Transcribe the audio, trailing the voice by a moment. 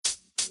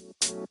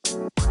There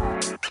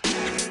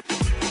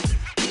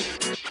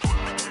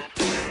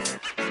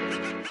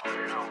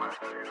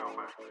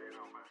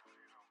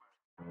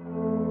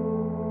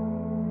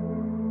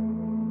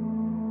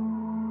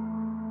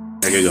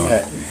you go.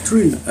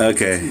 Three.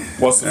 Okay.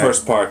 What's the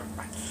first part?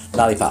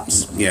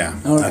 Lollipops. Yeah.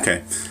 All right.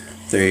 Okay.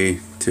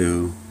 3,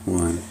 2,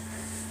 1.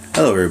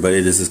 Hello,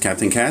 everybody. This is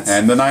Captain Katz.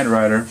 And the Knight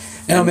Rider.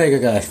 And Omega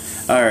Guy.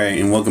 All right,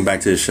 and welcome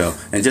back to the show.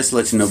 And just to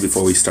let you know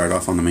before we start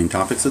off on the main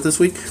topics of this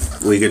week,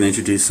 we're going to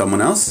introduce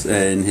someone else,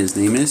 and his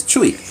name is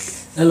Chewy.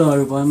 Hello,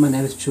 everyone. My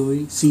name is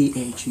Chewy. Chuy.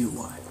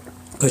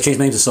 Could I change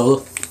my name to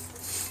Solo?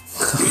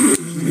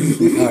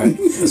 Alright.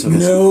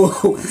 No,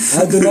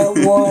 I do not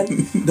want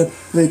the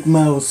big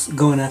mouse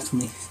going after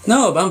me.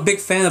 No, but I'm a big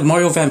fan of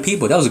Mario Van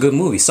Peebles. That was a good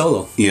movie,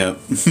 Solo. Yep.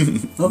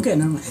 Okay,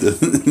 never mind.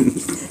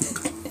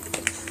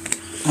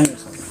 I know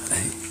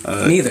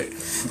something. Neither.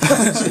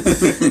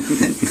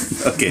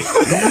 Okay.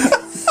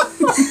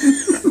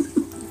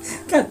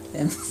 God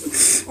damn.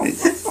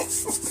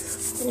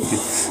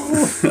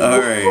 All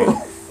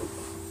right.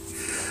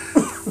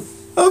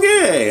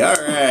 Okay, all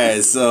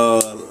right. So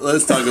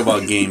let's talk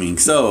about gaming.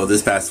 So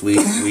this past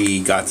week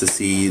we got to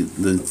see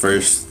the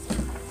first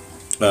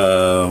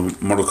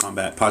Mortal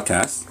Kombat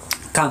podcast.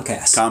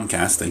 Comcast.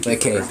 Thank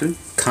you. Okay.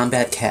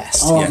 Combat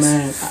Cast. Oh, Yes.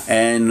 man.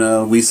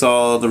 And we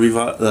saw the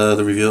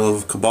reveal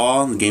of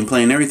Cabal, the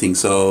gameplay, and everything.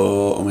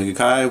 So Omega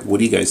Kai, what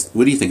do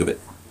you think of it?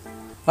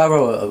 I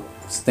wrote a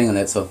thing on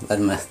that, so let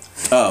him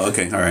Oh,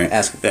 okay, all right.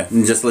 Ask. Yeah,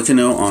 and just to let you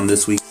know, on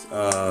this week's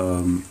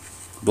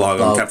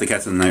blog on Captain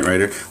Katz and the Knight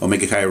Rider,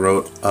 Omega Kai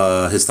wrote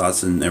his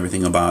thoughts and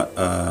everything about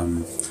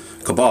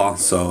Cabal.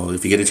 So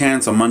if you get a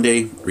chance on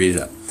Monday, read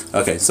it up.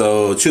 Okay,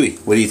 so Chewy,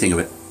 what do you think of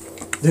it?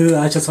 Dude,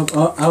 I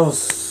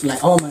was like,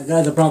 oh my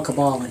god, the Brown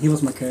Cabal, and he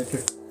was my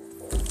character.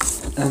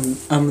 And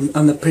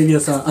on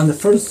the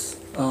first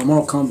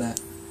Mortal Kombat.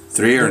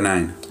 3 or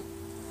 9?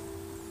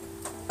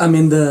 I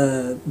mean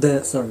the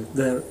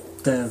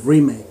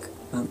remake.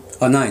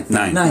 9.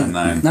 9.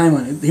 9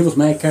 one. He was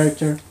my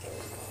character.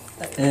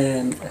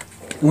 And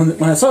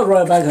when I saw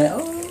Roy back, like,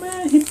 oh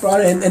man, he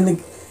brought it,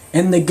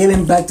 and they gave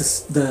him back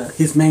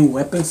his main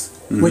weapons,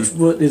 which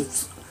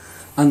is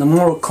on the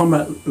Mortal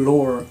Kombat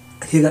lore.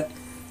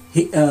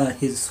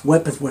 His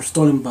weapons were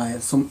stolen by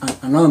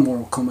another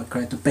Mortal Kombat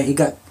character,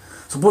 but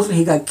supposedly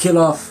he got killed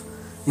off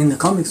in the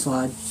comics. So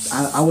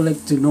I would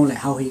like to know like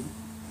how he,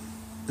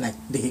 like,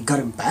 did he got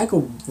him back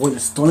or was it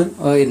stolen?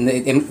 Oh, in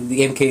the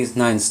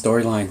MK9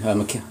 storyline,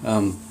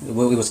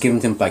 it was given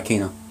to him by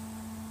Kano.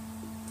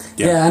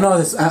 Yeah, I know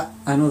this.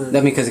 I know that.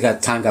 That because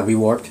time got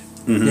reworked.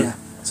 Mm-hmm. Yeah.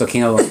 So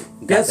Kano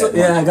got that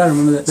one. I gotta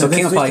remember that. So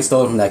Kano probably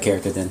stole from that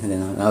character then, and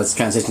then now it's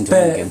transitioned to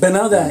him again. But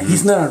now that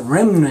he's not a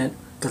remnant,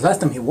 because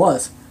last time he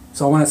was,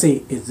 so I want to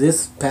see, is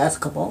this past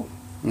Cabal?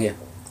 Yeah.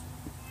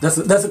 That's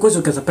the question,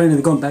 because apparently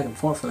they're going back and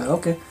forth. Like,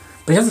 okay,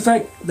 but here's the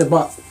fact: they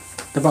brought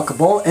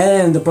Cabal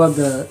and they brought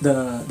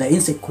the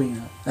Insect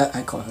Queen.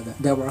 I call her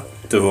that, Deborah.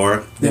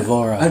 Devora. Yeah.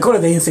 Devora. I call her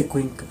the Insect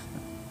Queen.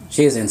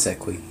 She is Insect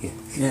Queen. Yeah.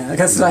 Yeah,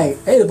 because like,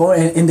 hey, Deborah,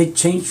 and they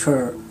changed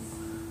her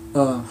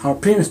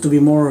appearance to be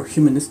more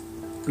humanist,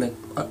 like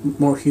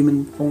more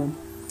human form.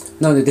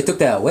 No, they took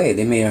that away.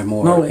 They made her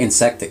more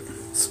insectic.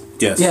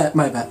 Yes. Yeah,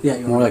 my bad. Yeah,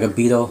 you're More right. like a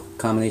beetle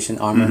combination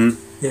armor.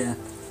 Mm-hmm. Yeah.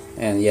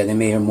 And yeah, they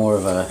made her more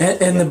of a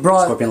And they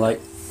brought scorpion-like.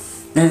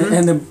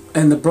 and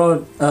they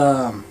brought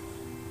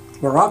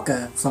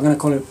Baraka, so I'm gonna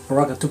call it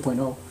Baraka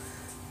 2.0,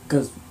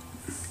 because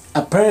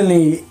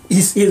apparently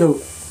he's either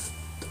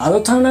other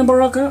timeline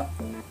Baraka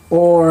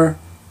or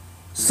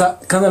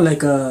kind of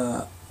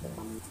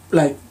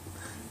like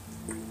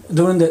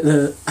during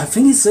the I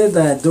think he said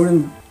that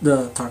during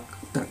the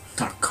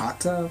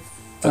Tarkata.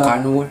 The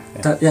carnivore?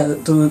 To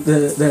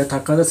the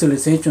Tarkata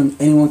civilization,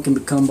 anyone can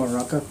become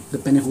Baraka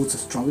depending who's the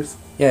strongest.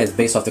 Yeah, it's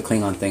based off the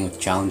Klingon thing with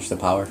challenge the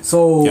power.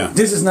 So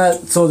this is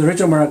not, so the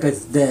original Baraka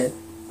is dead.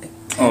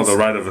 Oh, the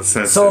Rite of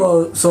Ascension.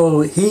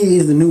 So he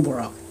is the new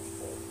Baraka.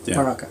 Yeah.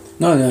 Baraka.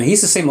 No,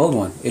 he's the same old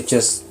one. It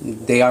just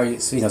they are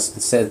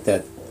said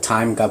that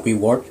time got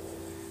reworked.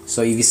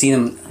 So if you see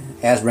them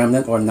as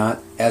remnant or not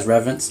as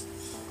reverence,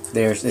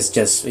 it's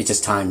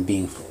just time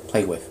being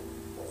played with.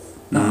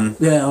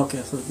 Yeah.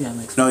 Okay. So yeah,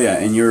 makes sense. No, yeah,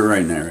 and you're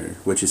right, narrator.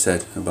 What you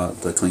said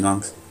about the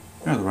Klingons.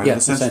 Yeah, the Rite of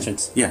Ascension.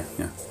 Ascensions. Yeah,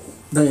 yeah.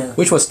 Yeah.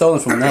 Which was stolen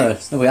from another.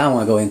 I don't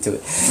want to go into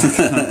it.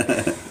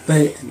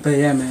 But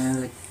yeah,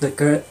 man,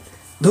 the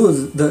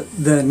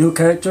new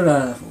character,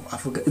 I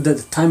forgot the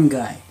time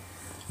guy.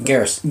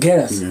 Garrus.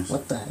 Yes.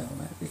 What the hell,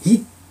 man?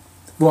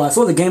 I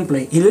saw the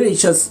gameplay. He literally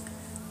just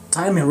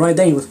timing right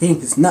there. He was hitting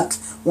his nuts.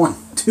 1,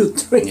 2,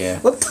 3. Yeah.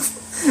 What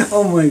the?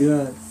 Oh my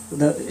god.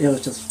 It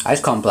was just. I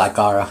just call him Black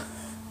Gara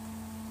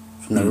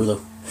from Naruto.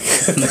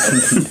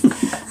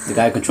 The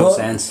guy who controls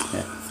sands.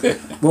 Yeah.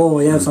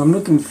 Well, yeah. So I'm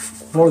looking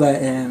for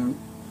that and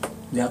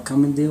the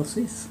upcoming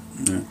DLCs.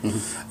 Yeah.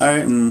 All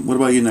right, and what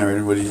about you,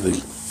 narrator? What do you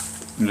think?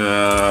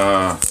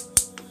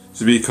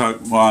 To be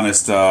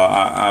honest,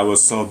 I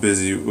was so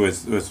busy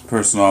with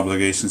personal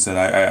obligations that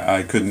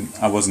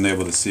I wasn't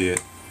able to see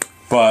it.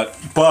 But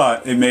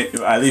it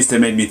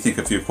made me think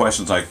a few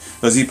questions, like,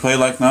 does he play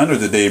like None, or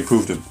did they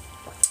improve him?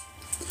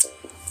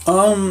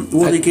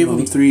 Well, they gave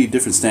him 3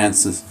 different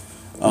stances.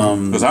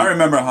 Because I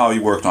remember how he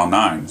worked on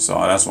 9, so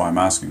that's why I'm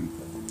asking.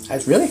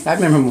 Really? I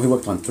remember when we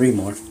worked on 3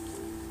 more.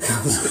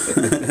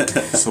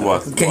 So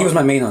what? Okay, he was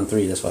my main on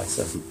 3, that's why.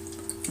 So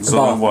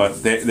then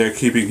what? They're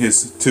keeping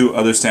his 2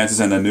 other stances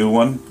and a new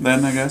one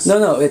then, I guess?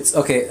 No, it's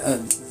okay.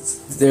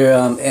 They're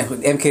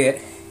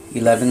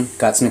MK11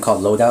 got something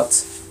called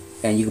loadouts,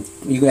 and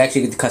you can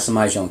actually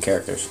customize your own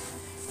characters.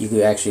 You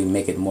could actually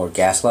make it more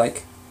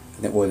gas-like,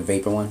 or the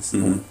vapor ones.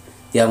 Mm-hmm.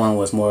 The other one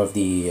was more of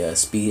the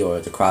speed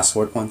or the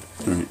cross-sword one.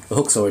 Right. The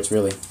hook swords,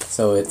 really.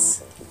 So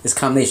it's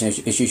combination.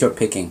 It's your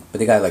picking, but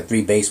they got like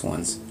 3 base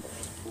ones.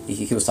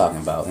 He was talking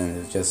about,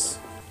 and it just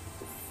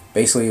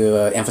basically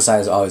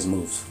emphasizes all his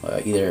moves,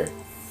 either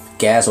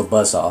gas or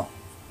buzzsaw,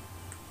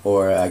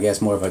 or I guess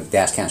more of a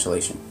dash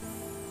cancellation.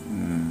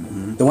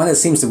 Mm-hmm. The one that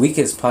seems the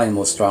weakest is probably the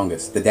most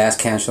strongest. The dash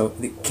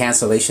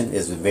cancellation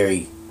is a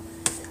very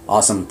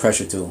awesome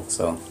pressure tool.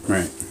 So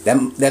Right.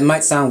 that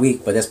might sound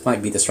weak, but this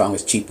might be the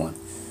strongest cheap one.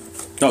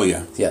 Oh,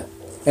 yeah. Yeah,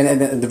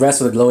 and the rest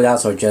of the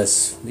loadouts are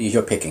just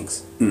your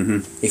pickings.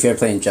 Mm-hmm. If you're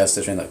playing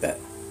Justice or anything like that.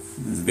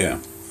 Yeah.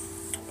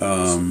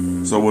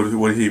 So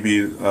would he be...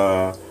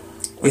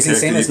 Is he the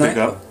same as 9?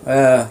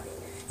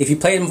 If you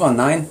play him on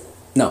 9,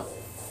 no.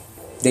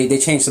 They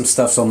changed some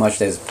stuff so much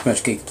that it's pretty much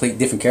a complete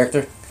different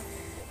character.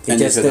 And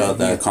just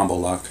the combo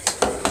lock.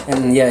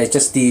 And yeah, it's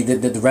just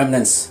the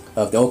remnants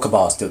of the old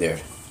Cabal still there.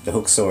 The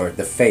hook sword,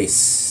 the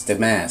face, the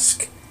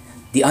mask,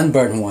 the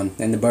unburned one,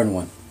 and the burned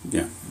one.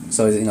 Yeah.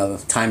 So,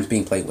 time's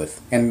being played with.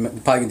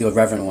 And probably do a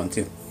Revenant one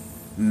too.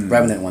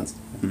 Revenant ones.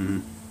 Mm-hmm.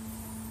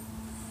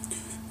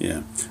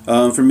 Yeah.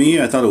 For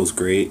me, I thought it was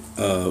great.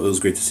 It was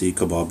great to see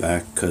Cabal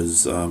back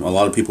because a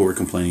lot of people were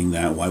complaining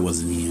that why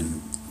wasn't he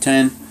in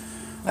 10?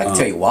 I can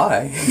tell you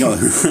why. No.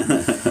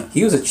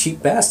 He was a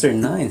cheap bastard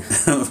in 9.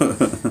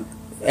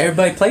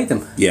 Everybody played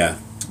him. Yeah.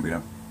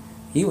 Yeah.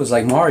 He was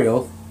like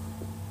Mario.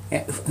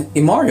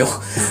 In Mario.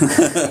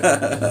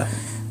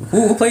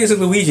 Who plays with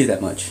Luigi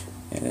that much?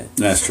 Yeah.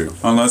 That's true.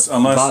 Unless you're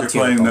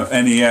Volunteer playing call.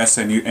 the NES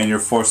and you're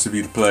forced to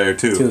be the player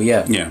too. Too,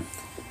 yeah. Yeah.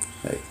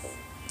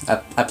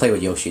 I play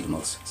with Yoshi the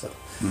most. So.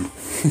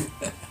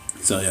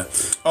 So yeah.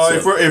 Oh,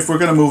 So- if we're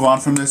gonna move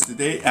on from this, did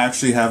they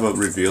actually have a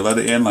reveal at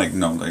the end? Like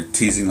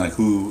teasing like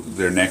who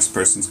their next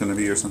person's gonna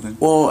be or something?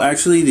 Well,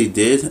 actually, they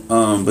did,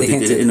 but They they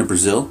did hinted. it in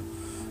Brazil.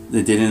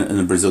 They did it in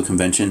the Brazil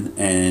convention,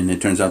 and it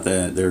turns out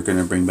that they're going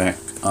to bring back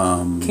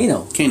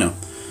Kano. Kano.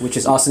 Which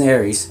is Austin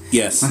Aries.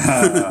 Yes,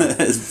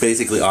 it's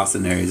basically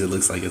Austin Aries. It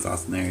looks like it's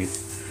Austin Aries.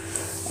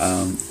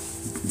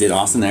 Did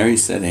Austin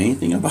Aries said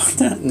anything about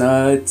that?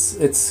 No,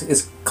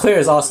 it's clear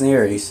as Austin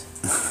Aries.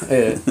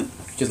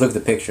 Just look at the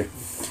picture.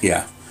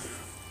 Yeah.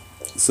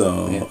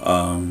 So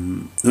Yeah.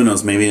 who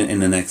knows? Maybe in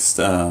the next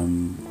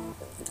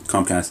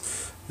Comcast,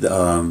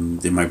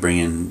 they might bring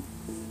in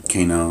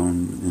Kano,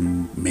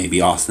 and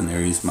maybe Austin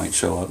Aries might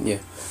show up. Yeah.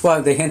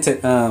 Well, they hinted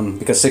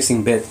because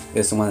 16-bit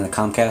is the one in the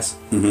Comcast.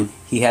 Mm-hmm.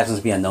 He happens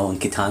to be a known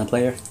Kitana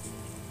player,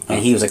 and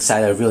he was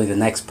excited. Really, the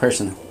next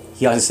person.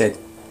 He also said,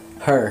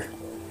 her.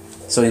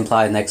 So it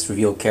implied the next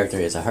revealed character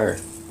is a her.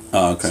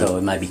 Oh, okay. So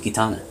it might be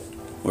Kitana.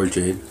 Or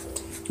Jade.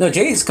 No,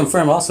 Jade is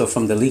confirmed also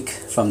from the leak.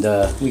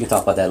 We can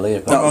talk about that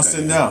later. But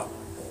Austin now.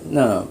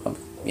 no.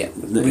 Yeah,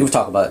 we will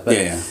talk about it. But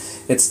Yeah.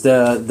 it's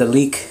the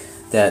leak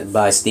that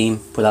by Steam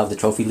put out the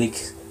trophy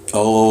leak.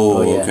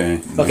 Oh, yeah.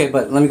 okay. Okay,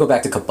 but let me go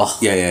back to Cabal.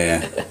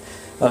 Yeah.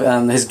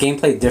 His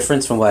gameplay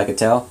difference from what I could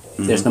tell.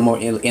 There's no more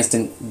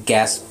instant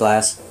gas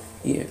blast.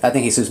 I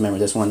think Jesus remember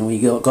this one when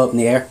you go up in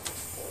the air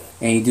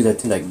and you do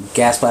the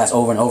gas blast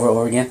over and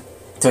over again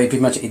until pretty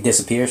much it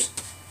disappears.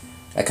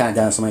 I kind of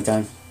done it so many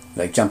times.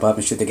 Like jump up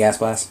and shoot the gas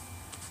blast.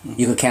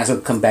 You could cancel,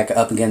 come back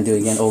up again, do it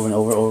again over and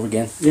over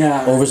again.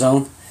 Yeah. Over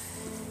zone,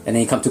 and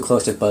then you come too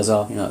close to buzz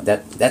off.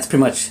 That's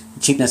pretty much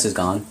cheapness is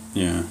gone.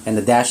 Yeah. And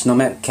the dash no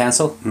matter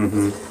cancel,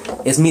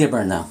 it's meter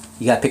burn now.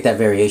 You gotta pick that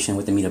variation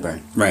with the meter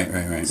burn.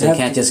 Right. So you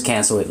can't just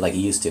cancel it like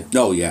you used to.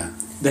 Oh, yeah.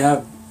 They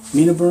have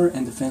meter burn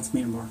and defense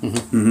meter burn.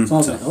 Mm-hmm. So I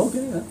was like,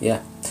 okay,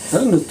 Yeah. that's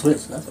a new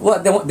twist. That's Well,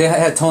 they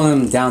had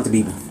toned him down to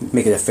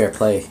make it a fair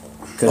play.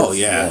 'Cause, Oh,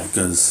 yeah,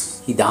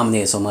 because... he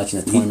dominated so much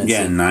in the tournament.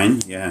 Yeah, scene.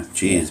 9? Yeah,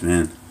 jeez,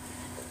 man.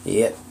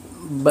 Yeah.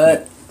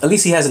 But at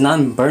least he has a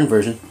non-burn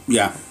version,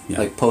 Yeah.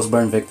 like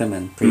post-burn victim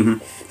and pre.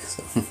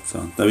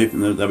 So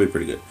that'd be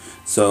pretty good.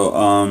 So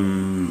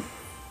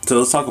so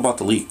let's talk about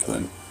the leak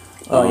then.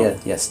 Oh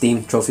yeah,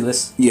 Steam trophy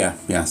list. Yeah.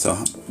 So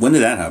when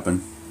did that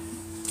happen?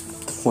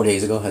 4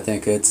 days ago, I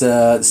think. It's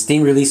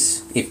Steam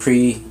released a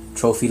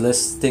pre-trophy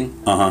listing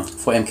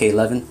for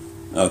MK11.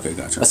 Okay,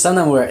 gotcha. But some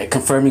of them were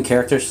confirming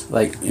characters,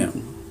 like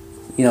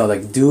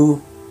like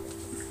do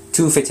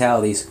 2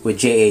 fatalities with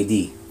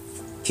JAD.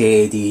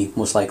 JAD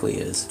most likely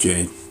is.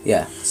 Jade.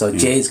 Yeah, so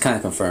Jade's kind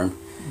of confirmed.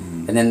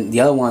 And then the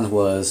other one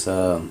was,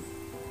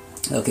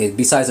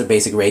 besides their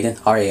basic Raiden,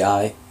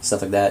 RAI,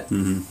 stuff like that.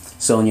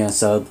 Sonya,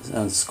 Sub,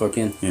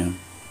 Scorpion. Yeah.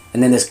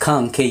 And then there's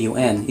Kung,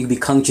 K-U-N. It could be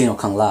Kung Jin or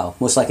Kung Lao.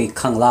 Most likely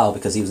Kung Lao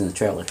because he was in the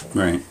trailer.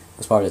 Right.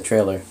 Was part of the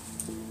trailer.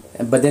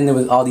 But then there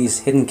was all these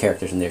hidden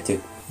characters in there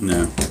too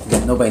No.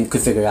 that nobody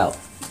could figure out.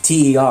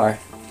 TER,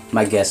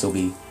 my guess will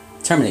be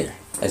Terminator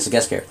as a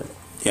guest character.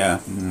 Yeah.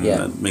 Yeah.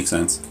 That makes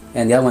sense.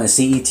 And the other one is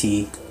CET,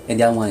 and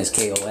the other one is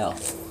KOL,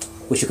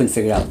 which you couldn't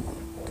figure out.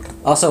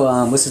 Also,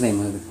 what's his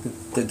name?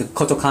 The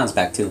Koto Kan's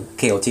back too.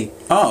 KOT.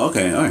 Oh,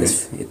 okay. All right.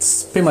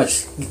 It's pretty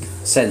much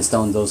set in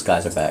stone. Those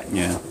guys are back.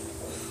 Yeah.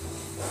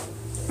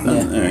 Yeah.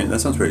 All right. That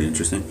sounds pretty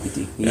interesting.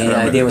 You have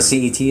any idea what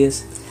CET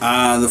is?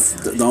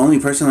 The only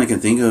person I can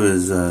think of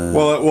is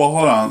Well,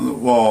 hold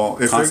on. Well,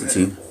 if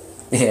Constantine.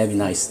 Yeah, that'd be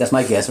nice. That's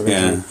my guess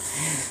originally. Yeah.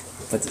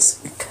 But it's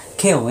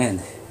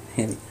KON.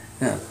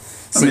 Yeah.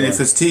 I mean, if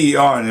it's TER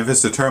and if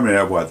it's the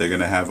Terminator, what they're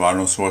gonna have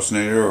Arnold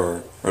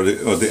Schwarzenegger or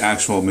the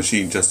actual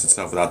machine just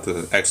itself without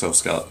the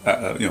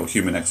exoskeleton,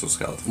 human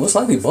exoskeleton. Most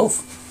likely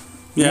both.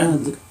 Yeah.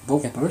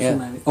 Both Yeah.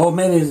 personality. Or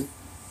maybe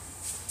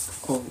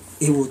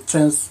it will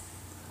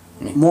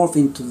morph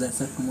into the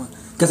second one.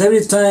 Because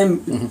every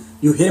time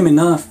you hit him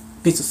enough,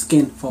 piece of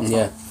skin falls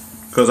Yeah. off.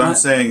 Because I'm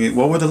saying,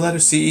 what were the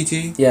letters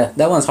CET? Yeah,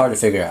 that one's hard to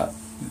figure out.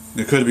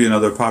 It could be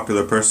another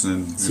popular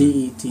person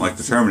CET. like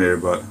the Terminator,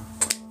 but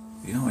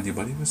you know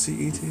anybody with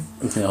CET?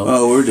 You know,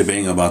 Oh, we're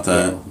debating about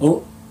that.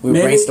 Oh, we're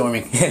maybe-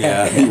 brainstorming.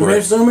 Yeah. we were.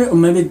 Brainstorming, or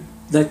maybe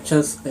that's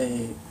just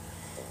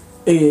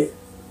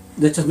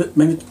that's just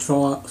maybe to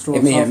throw us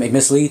It may off.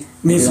 mislead.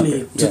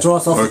 Mislead. Yeah. To throw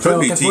us off Or the it could trail.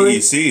 be 'Cause we're-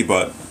 TEC,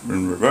 but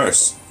in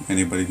reverse.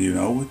 Anybody do you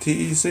know with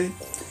TEC?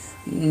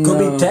 Could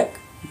be tech.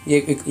 Yeah,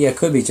 it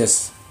could be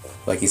just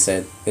like you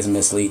said, it's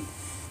mislead.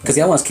 Because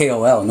the other one's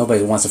KOL.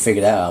 Nobody wants to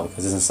figure that out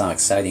because it doesn't sound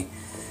exciting.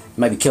 It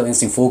might be Kill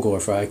Instinct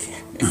Fulgore for I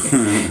care.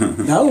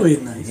 That would be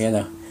nice. You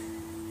know.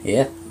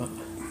 Yeah.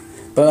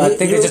 But I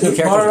think they're just new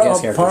characters or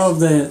guest characters. Part of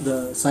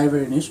the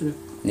Cyber Initiative.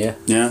 Yeah.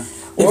 Yeah.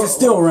 If it's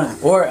still around.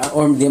 Or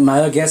my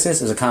other guess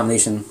is a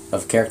combination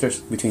of characters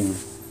between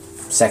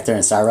Sector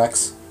and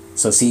Cyrax.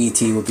 So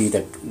CET will be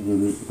the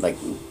like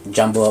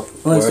jumble up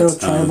Or instead words.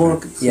 of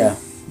Cyborg. Yeah.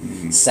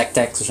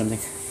 Sectex or something.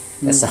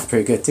 That sounds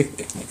pretty good too.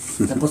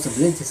 The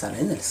possibilities are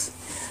endless.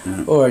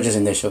 Or just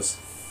initials.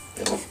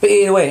 But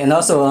either way, and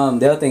also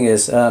the other thing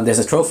is there's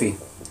a trophy.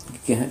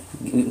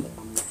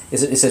 It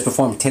says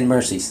perform 10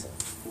 mercies.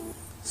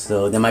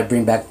 So they might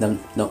bring back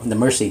the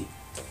mercy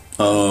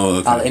Oh,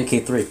 out of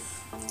okay. MK3.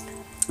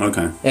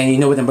 Okay. And you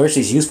know what the mercy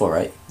is used for,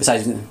 right?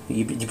 Besides,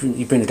 you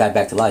bring the guy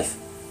back to life.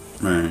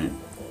 Right.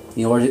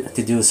 In order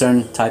to do a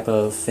certain type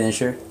of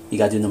finisher, you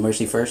gotta do the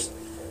mercy first.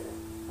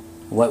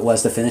 What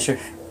was the finisher?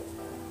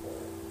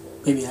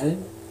 Maybe I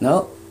didn't.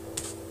 No?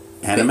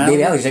 Animal?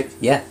 Baby Alley's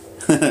yeah.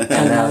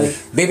 Animality.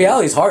 Baby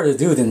Alley's harder to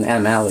do than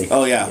Animality.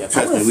 Oh, yeah.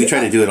 Trust me. We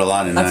try to do it a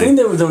lot in I night. think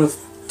they were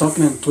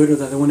talking on Twitter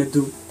that they want to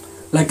do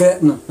like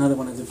no, not they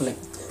want to do, but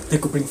like they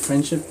could bring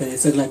friendship. But they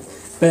said like,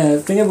 but I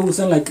think it was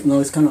like no,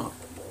 it's kind of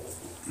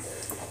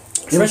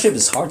Friendship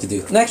is hard to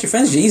do. No, actually,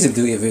 friendship is easy to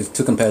do if it's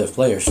two competitive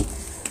players.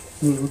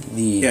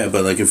 Yeah,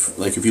 but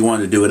if you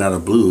wanted to do it out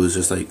of blue, it's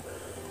just like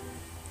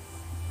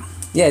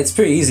Yeah, it's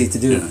pretty easy to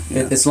do.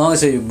 Yeah. As long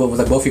as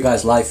both you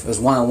guys' life is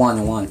 1-on-1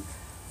 and one,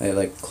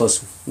 like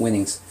close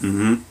winnings.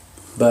 mm-hmm.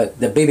 But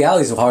the Baby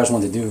Alley is the hardest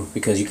one to do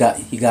because you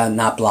got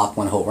not block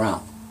one whole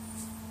round.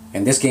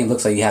 And this game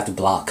looks like you have to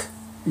block.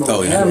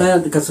 Oh, yeah. yeah,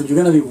 man, because you're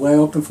gonna be way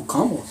open for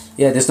combos.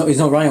 Yeah, there's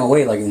no running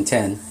away like in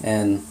 10,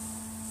 and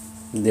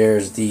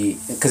there's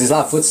because there's a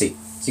lot of footsie,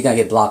 so you gotta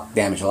get block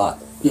damage a lot.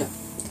 Yeah.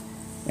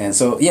 And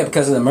so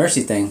because of the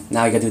mercy thing,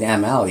 now you gotta do the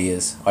animality.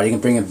 Are they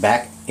gonna bring it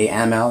back a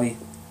animality,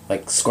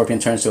 like Scorpion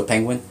turns to a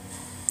penguin?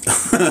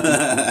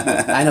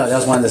 I know that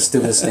was one of the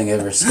stupidest thing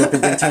ever.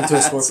 Scorpion didn't turn to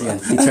a scorpion;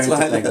 he turned to a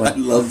I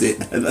penguin. loved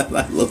it. I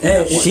loved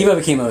Hey, it. Shiva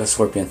became a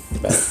scorpion.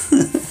 But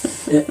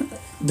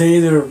They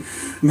either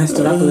messed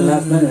it up at the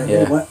last minute.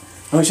 Yeah. Or what?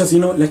 Oh, it's just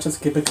let's just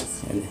keep it.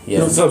 yeah,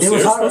 No, So It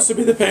was hard. supposed to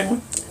be the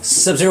penguin?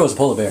 Sub-Zero was a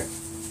polar bear.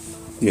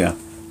 Yeah.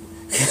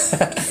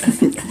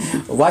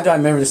 Why do I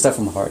remember this stuff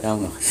from heart? I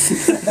don't know.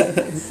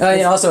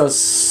 And also,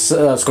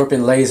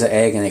 Scorpion lays an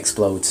egg and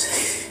explodes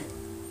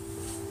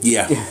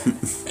Yeah.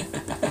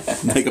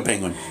 Like a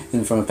penguin.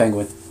 from a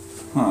penguin.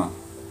 Huh.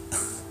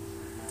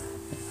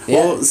 Yeah.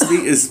 Well,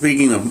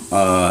 speaking of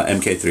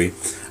MK3,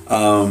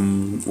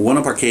 One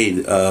Up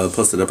Arcade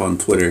posted up on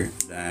Twitter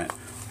that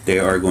they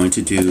are going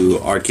to do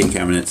arcade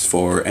cabinets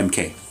for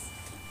MK.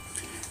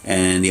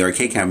 And the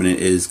arcade cabinet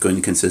is going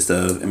to consist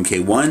of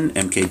MK1,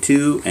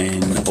 MK2,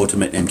 and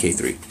Ultimate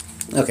MK3.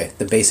 Okay,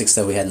 the basics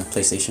that we had in the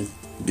PlayStation,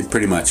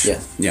 Pretty much. Yeah.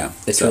 Yeah.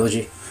 the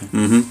trilogy.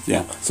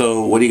 Yeah.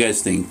 So, what do you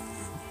guys think?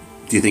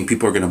 Do you think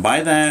people are going to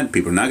buy that?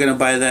 People are not going to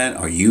buy that?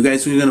 Are you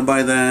guys going to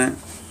buy that?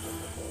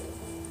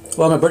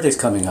 Well, my birthday's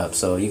coming up,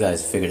 so you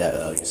guys figure that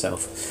out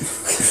yourself.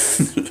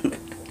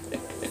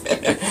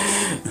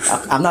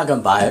 I'm not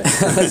gonna buy it.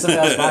 Somebody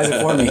else buys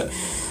it for me.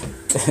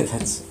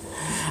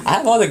 I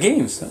have all the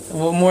games.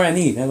 What more I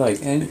need?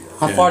 And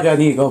how far do I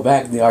need to go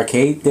back? The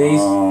arcade days.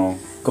 Oh,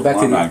 Go back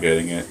to I'm the. not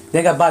getting it. Then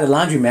I got to buy the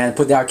laundromat and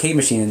put the arcade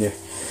machine in there.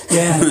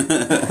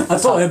 Yeah. I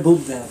saw him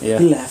boot that. Yeah.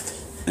 He left.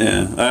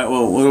 Yeah. All right.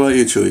 Well, what about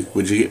you, Chewy?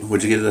 Would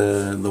you get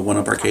the One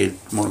Up Arcade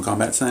Mortal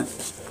Kombat set?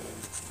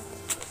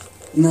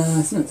 No,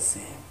 it's not the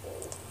same.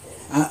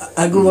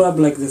 I grew up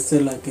like they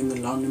said, like in the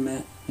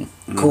laundromat,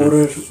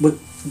 quarters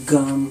with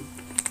gum,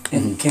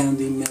 and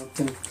candy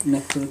melting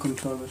next to the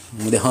controllers.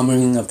 With the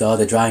humming of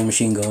the drying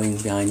machine going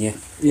behind you,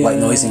 white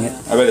noising it.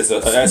 I bet it's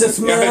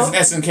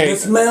SNK. The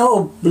smell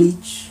of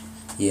bleach.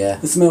 Yeah.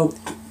 The smell of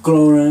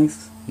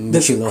Clorox. The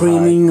Makes you a little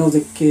screaming of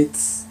the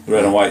kids.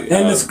 Red and white.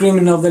 And the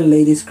screaming of the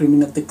ladies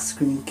screaming at the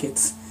screaming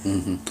kids.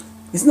 Mm-hmm.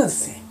 It's not the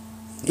same.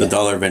 The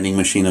dollar vending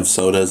machine of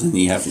sodas, and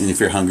and if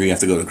you're hungry, you have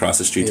to go across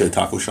the street to a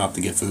taco shop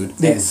to get food.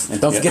 Yes. And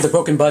don't forget the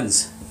broken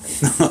buttons.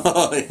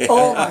 Oh, yeah.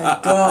 Oh my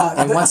god.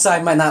 And one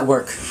side might not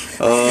work.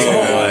 Oh,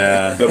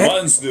 yeah. The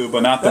buttons do,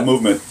 but not the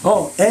movement.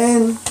 Oh,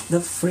 and the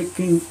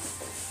freaking.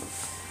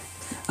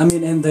 And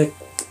the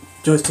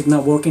joystick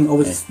not working,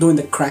 always doing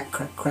the crack,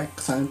 crack,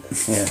 crack sound.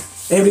 Yeah.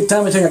 Every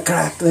time I take a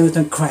crack, every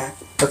time crack.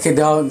 Okay,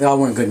 they all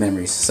weren't good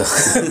memories. So.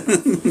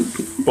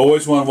 But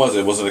which one was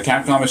it? Was it a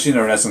Capcom machine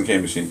or an SNK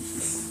machine?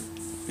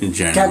 In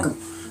general. Capcom.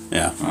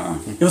 Yeah.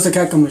 It was a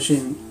Capcom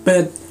machine,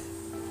 but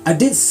I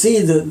did see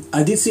and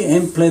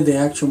play the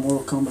actual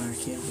Mortal Kombat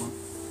arcade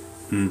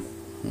one,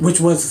 which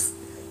was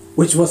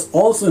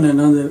also in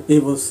another.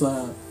 It was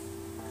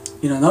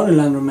in another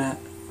laundromat,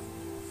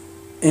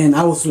 and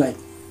I was surprised,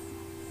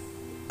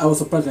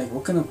 like,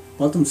 what kind of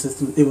button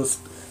system it was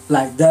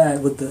like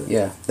that with the.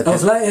 Yeah. I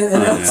was like,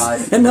 and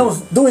I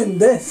was doing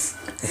this,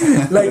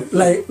 like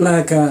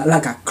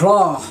a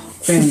claw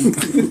thing,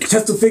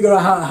 just to figure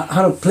out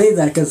how to play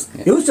that, because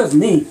it was just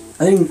me.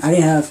 I didn't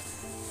have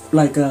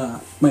like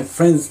my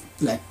friends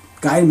like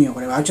guide me or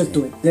whatever. I just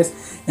do it this,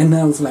 and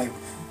I was like,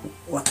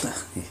 what the?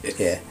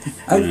 Yeah.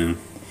 Mm.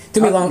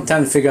 Took me a long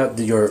time to figure out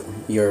that your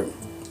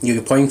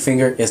pointing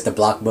finger is the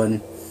block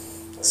button,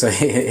 so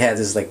it had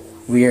this like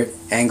weird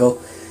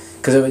angle.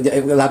 Because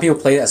a lot of people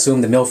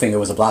assume the middle finger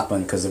was a block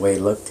button because of the way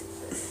it looked.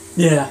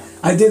 Yeah,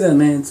 I did that,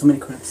 man. So many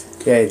craps.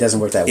 Yeah, it doesn't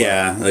work that way.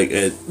 Yeah, Like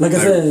I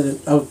said,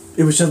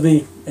 it was just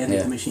me and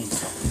the machine.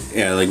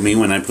 Yeah, like me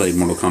when I played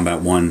Mortal Kombat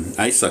 1,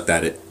 I sucked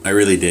at it. I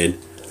really did.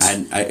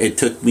 It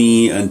took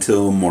me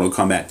until Mortal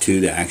Kombat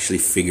 2 to actually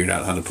figure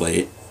out how to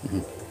play it.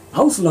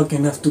 I was lucky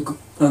enough to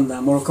on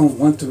the Mortal Kombat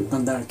 1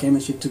 on the arcade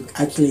machine to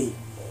actually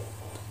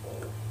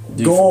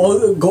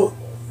go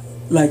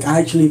like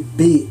actually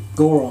beat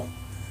Goro.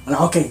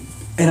 Like, okay,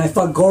 and I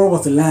thought Goro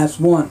was the last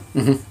one.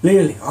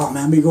 Literally, oh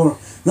man, beat Goro.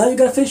 Now you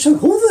gotta finish him.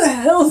 Who the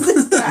hell is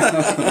this guy?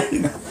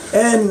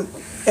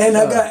 and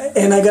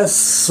I got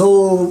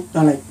so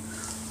like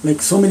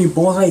so many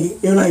balls. Like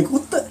you're like,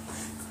 what the?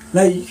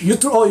 Like you're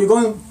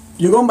going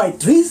by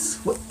threes?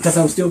 Because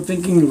I was still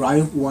thinking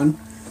Riot won.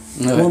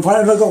 One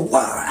part I go,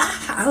 wow.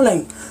 I'm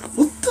like,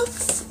 what the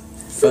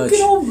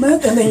freaking old man?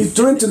 And then you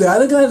turn to the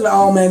other guy. Like,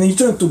 oh man, you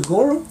turn to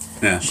Goro.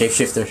 Yeah.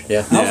 Shapeshifter,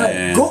 yeah. I was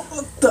like, go.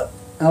 What the?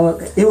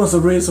 It was a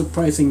really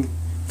surprising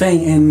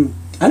thing, and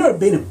I never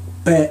beat him,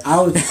 but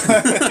I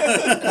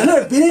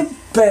never beat him,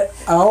 but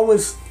I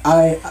was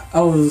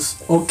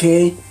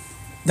okay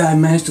that I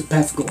managed to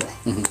pass Goro.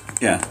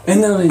 Yeah.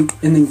 And then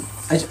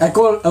I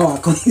call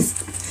his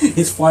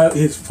fire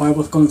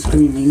was calling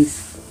Screaming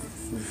Meanies.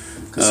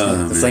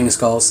 The flaming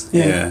skulls.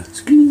 Yeah.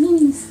 Screaming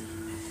Meanies.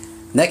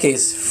 In that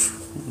case,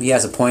 he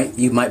has a point.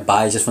 You might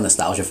buy just for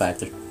nostalgia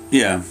factor.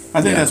 Yeah.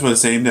 I think that's what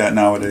it's aimed at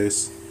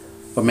nowadays.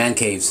 Or man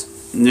caves.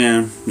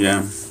 Yeah,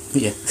 yeah.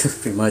 Yeah,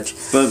 pretty much.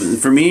 But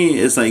for me,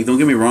 it's like, don't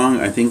get me wrong.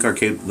 I think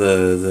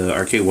the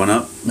arcade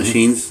 1-up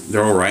machines,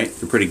 they're all right.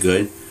 They're pretty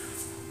good.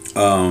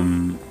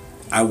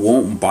 I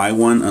won't buy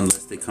one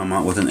unless they come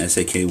out with an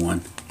SNK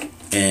one.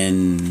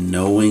 And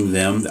knowing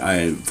them,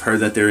 I've heard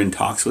that they're in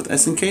talks with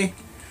SNK.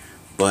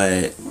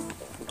 But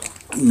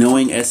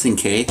knowing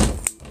SNK,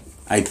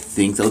 I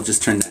think they'll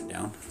just turn that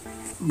down.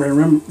 But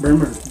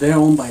remember, they're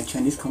owned by a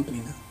Chinese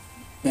company now,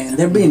 and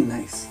they're being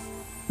nice.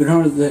 You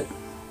know that.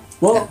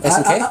 Well,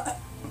 SNK?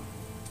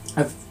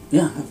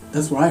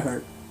 That's what I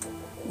heard.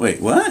 Wait,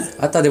 what?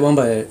 I thought they won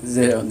by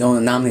the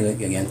anomaly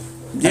again.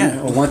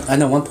 Yeah. I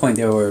know at one point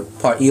they were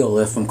part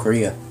EOLIF from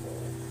Korea.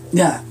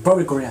 Yeah,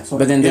 probably Korea. Sorry.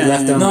 But then they Yeah,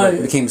 left yeah. them, No,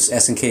 but became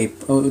SNK.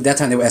 Oh, that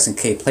time they were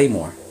SNK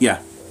Playmore. Yeah.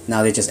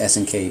 Now they just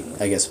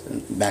SNK, I guess,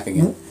 back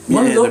again.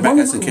 One, Yeah, of, those, they're back one,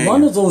 as a of, king.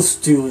 one of those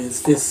two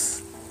is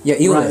Yeah,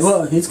 EOLIF. right.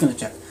 Well, he's gonna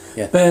check.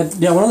 Yeah. But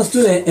yeah, one of those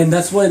two, and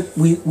that's what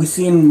we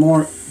seeing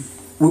more.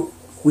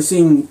 We're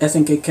seeing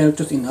SNK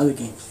characters in other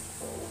games.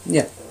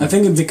 Yeah. I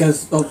think it's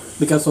because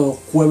of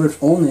whoever's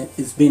owned it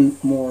is being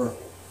more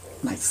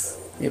nice.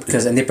 Yeah,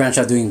 because and they branch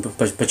out doing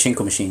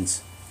pachinko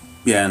machines.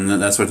 Yeah, and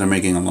that's what they're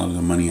making a lot of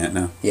the money at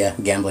now. Yeah,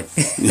 gambling.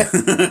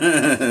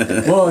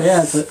 Well,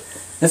 yeah, but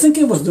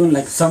SNK was doing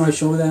like Summer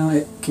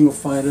Showdown, King of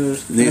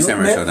Fighters. The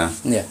Samurai Showdown.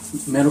 Yeah.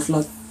 Metal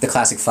Slug. The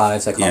classic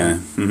fives, I call Yeah. them.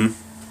 Mm-hmm.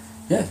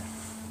 Yeah.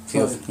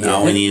 So, Now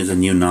all we need is a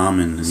new Nom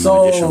and a new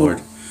So- Magician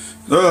Lord.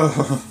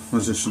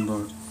 Magician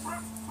Lord.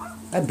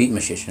 I beat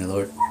Magician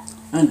Lord.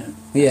 I know.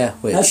 Yeah,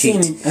 with I've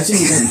cheat. seen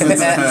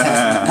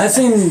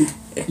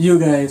you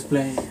guys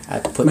play. I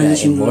put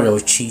Magician that Lord. immortal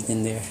cheat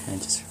in there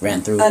and just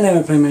ran through. I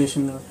never played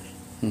Magician Lord.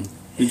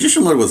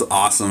 Magician Lord was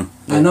awesome.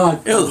 I know.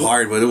 It was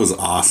hard, but it was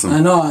awesome. I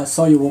know. I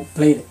saw you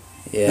play it.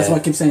 Yeah. That's why I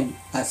keep saying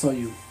I saw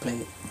you play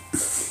it.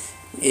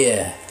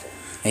 Yeah.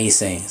 And he's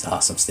saying it's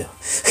awesome still.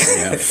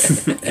 Yeah.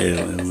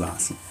 It was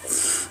awesome.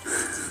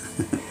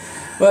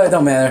 Well, it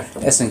don't matter.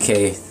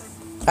 SNK.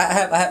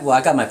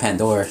 I got my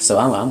Pandora, so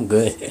I'm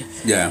good.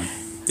 Yeah.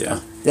 Yeah.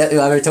 Yeah, I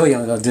already told you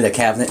I'm gonna do the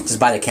cabinet. Just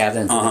buy the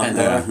cabinet and put the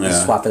Pandora. yeah.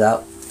 Just swap it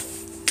out.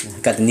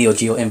 Got the Neo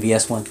Geo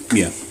MVS one.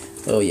 Yeah.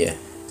 Oh yeah.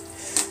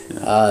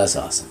 That's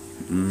awesome.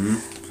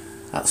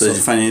 So did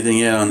you find anything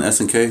yet on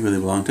SNK where they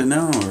belong to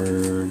now,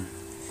 or?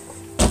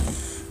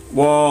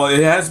 Well,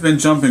 it has been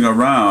jumping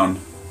around,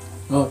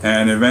 Okay.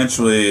 and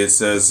eventually it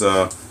says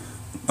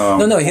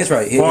no, he's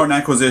right. foreign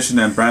acquisition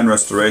and brand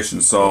restoration.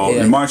 So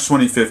Yeah. in March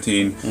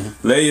 2015,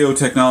 Leio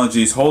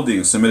Technologies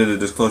Holdings submitted a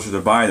disclosure to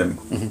buy them,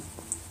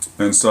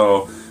 and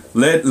so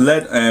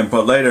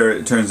but later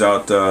it turns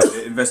out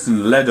it invested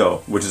in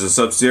Ledo, which is a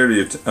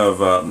subsidiary of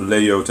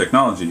Leio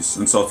Technologies,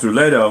 and so through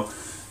Ledo,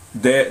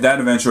 that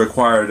eventually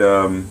acquired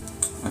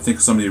I think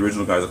some of the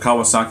original guys,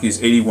 Kawasaki's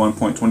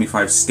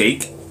 81.25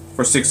 stake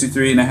for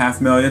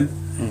 63.5 million.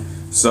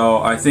 So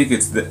I think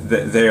it's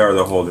they are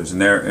the holders,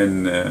 and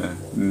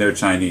they're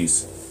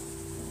Chinese.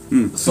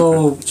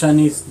 So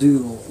Chinese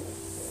do.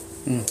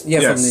 Yeah,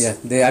 Yes.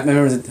 from I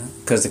remember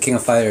because the King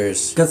of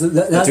Fighters, Because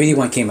the 3D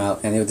one came out,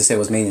 and they said it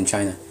was made in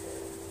China.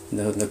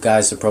 The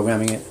guys are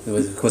programming it.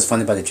 It was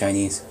funded by the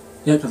Chinese.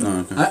 Yeah, 'cause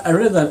Oh, okay. I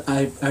read that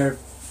I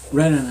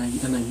read on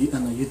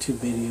a YouTube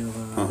video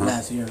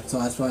last year, so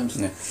that's why I'm.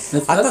 Yeah.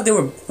 That's, I thought they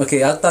were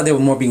okay. I thought they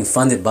were more being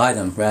funded by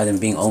them rather than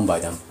being owned by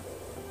them.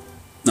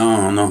 No,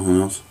 who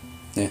knows?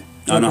 Yeah.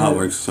 I don't know how it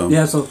works, so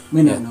Yeah, so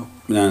we don't Yeah. know.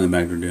 not in the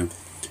background deal.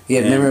 Yeah,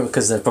 Yeah. remember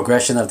because the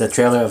progression of the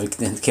trailer of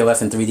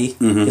KOF in 3D,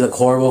 it looked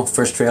horrible.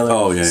 First trailer,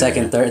 Oh, yeah,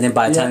 second, yeah. third, and then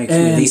by the Yeah, time it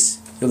and- released,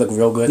 it looked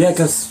real good. Yeah,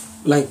 because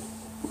like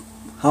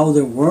how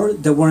they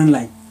weren't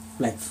like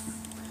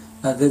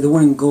they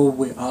wouldn't go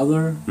with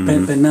other.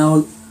 But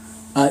now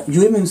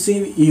you even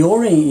see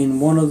Iori in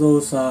one of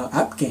those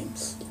app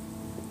games,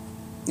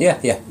 Yeah.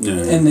 Yeah.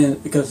 and then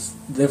because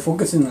they're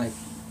focusing like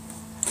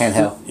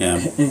Handheld. Yeah.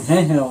 in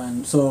handheld,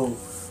 and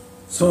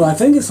so I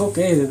think it's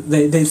okay.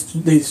 They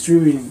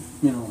distribute,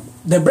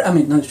 I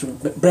mean not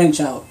distribute, but branch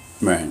out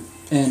Right.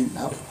 and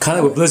Kind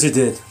of what Blizzard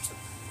did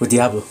with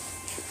Diablo.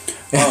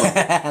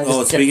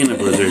 Oh, speaking of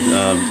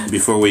Blizzard,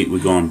 before we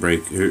go on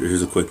break,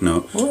 here's a quick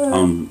note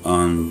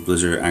on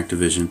Blizzard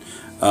Activision.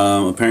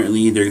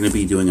 Apparently, they're going to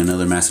be doing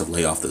another massive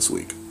layoff this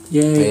week,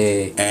 Yay.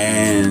 Hey,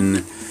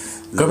 and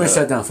government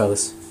shutdown,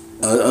 fellas.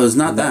 it's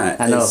not that.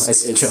 I know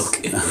it's a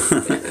joke.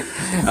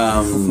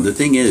 The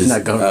thing is,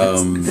 Not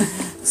government.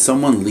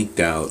 someone leaked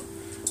out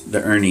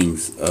the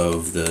earnings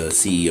of the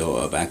CEO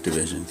of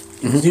Activision.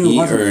 Dude, He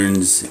what-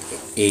 earns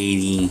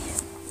 80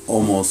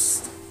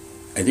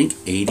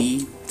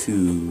 to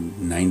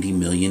 90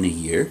 million a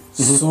year.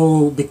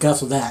 So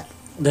because of that,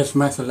 there's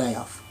massive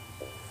layoff.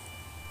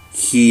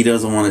 He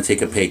doesn't want to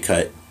take a pay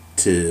cut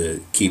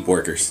to keep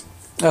workers.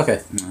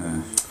 Okay.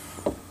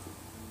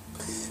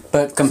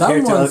 But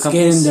compared to other Someone's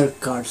getting companies, their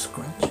car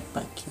scratched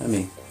back. I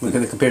mean, we're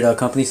gonna compare to other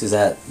companies. Is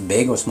that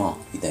big or small?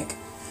 You think?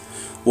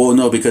 Well,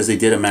 no, because they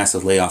did a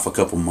massive layoff a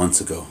couple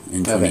months ago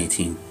in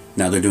 2018.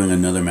 Now they're doing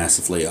another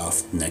massive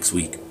layoff next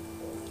week.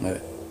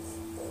 Okay.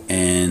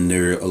 And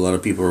a lot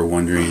of people are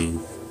wondering,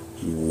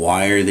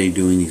 why are they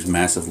doing these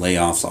massive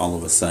layoffs all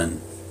of a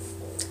sudden?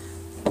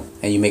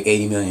 And you make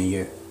 80 million a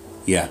year.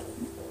 Yeah.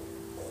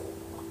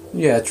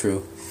 Yeah,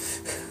 true.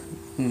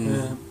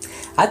 Yeah.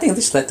 I think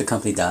just let the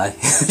company die.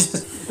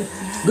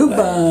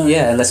 Goodbye.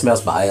 Yeah, and let somebody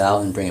else buy it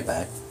out and bring it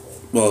back.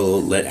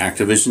 Well, let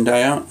Activision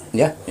die out?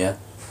 Yeah, yeah.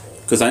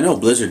 Because I know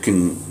Blizzard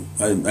can...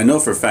 I know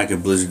for a fact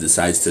if Blizzard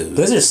decides to...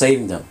 Blizzard's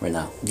saving them right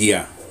now.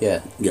 Yeah.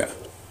 Yeah. Yeah.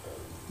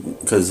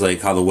 Because,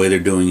 like, how the way they're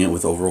doing it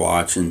with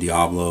Overwatch and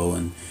Diablo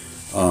and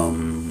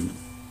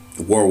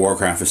World of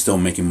Warcraft is still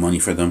making money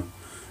for them.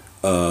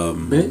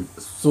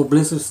 So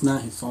Blizzard's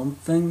not his own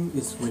thing?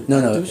 It's with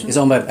No, Activision? it's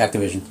owned by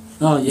Activision.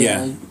 Oh,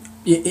 yeah.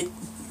 Yeah. It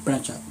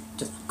branch out.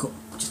 Just go.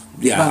 Just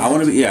Yeah, buy I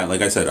want to it. be... Yeah,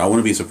 like I said, I want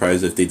to be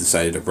surprised if they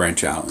decided to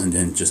branch out and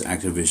then just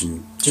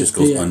Activision just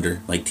goes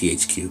under, like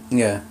THQ.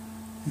 Yeah.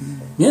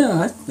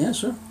 Yeah,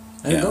 sure.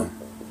 There you Yeah. go.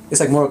 It's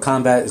like Mortal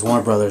Kombat is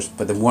Warner Brothers,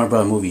 but the Warner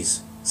Brothers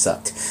movies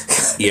sucked.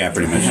 Yeah,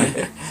 pretty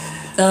much.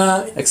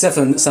 Except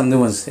for some new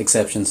ones,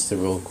 exceptions to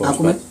the rule, of course.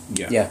 Aquaman? but-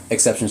 Yeah. Yeah,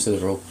 exceptions to the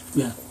rule.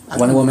 Yeah.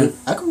 Wonder Woman.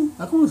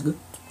 Aquaman was good.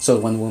 So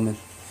Wonder Woman.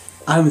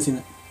 I haven't seen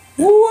it.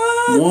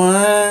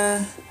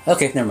 What?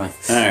 Okay, never mind.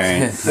 All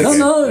right.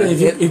 No,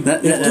 if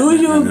No, two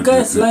of you no,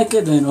 guys like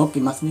it, then okay,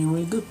 must be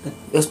really good then.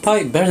 It was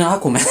probably better than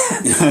Aquaman.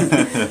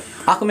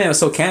 Aquaman was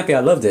so campy, I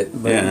loved it.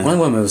 But Yeah. Wonder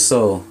Woman was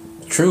so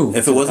true.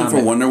 If it wasn't for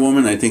Comic. Wonder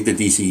Woman, I think the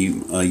DC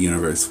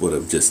universe would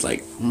have just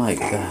like... My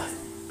God.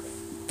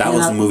 That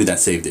was Yeah. the movie that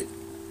saved it.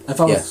 I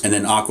thought Yeah. it was, And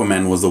then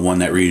Aquaman was the one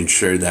that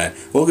reinsured that,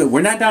 okay,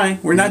 we're not dying.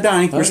 We're not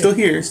dying. We're Okay. still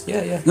here.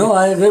 Yeah, yeah. no,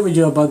 I agree with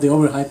you about the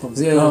overhype of,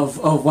 Yeah. of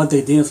what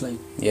they did. It's like,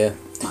 Yeah.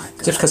 my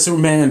God. Just because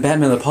Superman and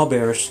Batman are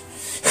pallbearers.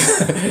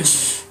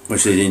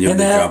 Which they didn't do a And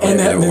good then, job and of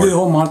then either the or.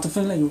 whole Martha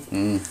thing, like,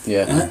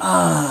 Yeah.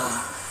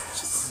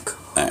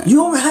 you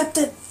overhyped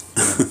it.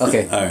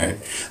 Okay. All right.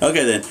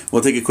 Okay, then.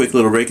 We'll take a quick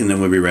little break and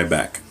then we'll be right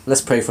back.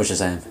 Let's pray for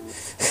Shazam.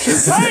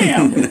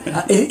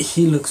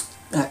 He looks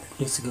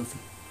goofy.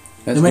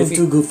 That's They made goofy? it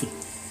too goofy.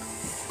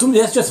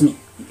 That's just me.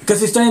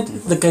 Because he's trying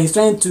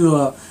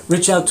to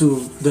reach out to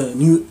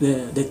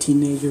the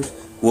teenagers.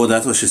 Well,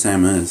 that's what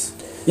Shazam is.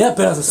 Yeah,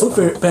 but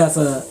as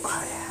a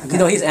You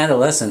know, he's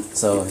adolescent,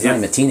 so he's Yeah. not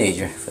even a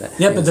teenager.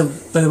 yeah, but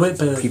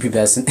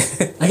prepubescent.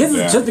 I guess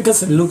Yeah. it's just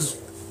because it looks.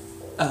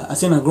 I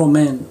seen a grown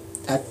man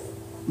act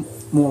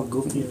more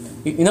goofy.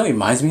 You know, it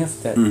reminds me of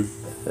that.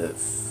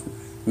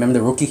 Remember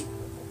the Rookie?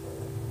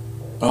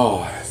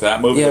 Oh,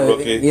 that movie, The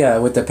Rookie. Yeah,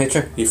 with the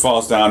pitcher. He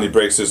falls down, he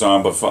breaks his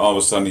arm, but all of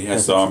a sudden he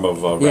has the arm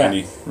of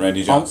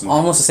Randy Johnson.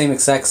 Almost the same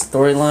exact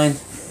storyline.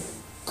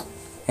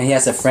 And he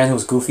has a friend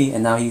who's goofy,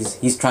 and now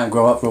he's trying to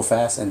grow up real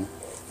fast, and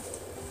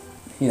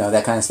you know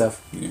that kind of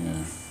stuff. Yeah.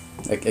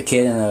 Like a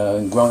kid in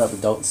a grown-up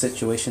adult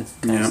situation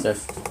kind Yeah. of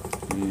stuff.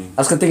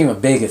 I was gonna think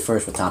of Big at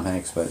first with Tom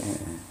Hanks, but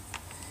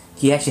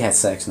he actually had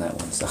sex in that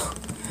one, so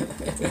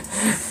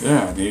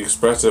Yeah, and he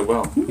expressed it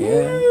well.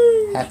 yeah,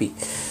 happy.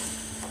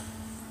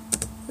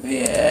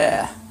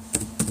 Yeah,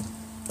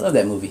 I love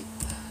that movie.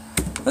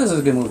 This is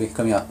a good movie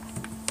coming out.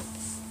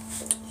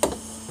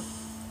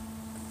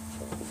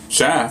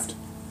 Shaft.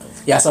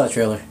 Yeah, I saw the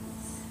trailer.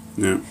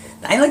 Yeah.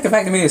 I like the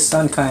fact they made his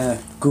son kind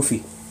of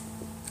goofy.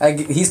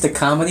 Like he's the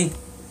comedy.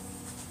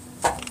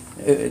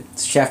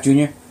 It's Shaft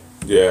Jr.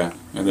 Yeah,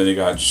 and then you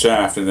got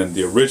Shaft, and then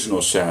the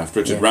original Shaft,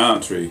 Richard Yeah.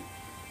 Roundtree.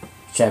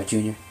 Shaft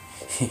Jr.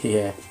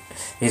 Yeah,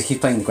 he's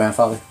playing the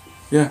grandfather.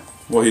 Yeah.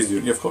 Well,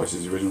 of course,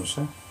 he's the original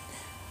Shaft.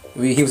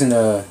 He was in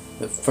the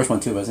first one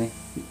too, wasn't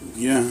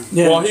he? Yeah.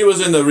 Yeah. Well, he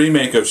was in the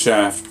remake of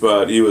Shaft,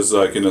 but he was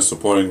like in a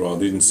supporting role.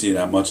 Didn't see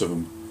that much of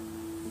him.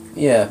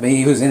 Yeah, but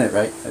he was in it,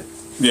 right?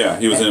 Yeah,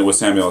 he was in it with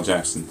Samuel L.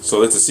 Jackson.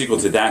 So it's a sequel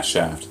to that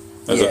Shaft,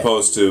 as Yeah.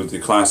 opposed to the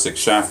classic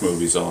Shaft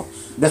movies. All.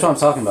 That's what I'm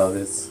talking about.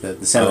 It's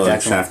the Samuel Like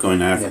Jackson. Shaft going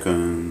to Africa.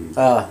 And,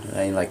 I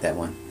didn't like that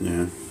one.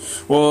 yeah.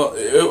 Well,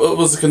 it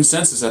was a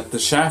consensus that the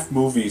Shaft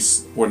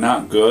movies were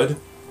not good,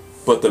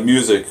 but the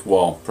music,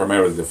 well,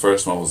 primarily the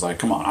first one was like,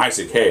 come on,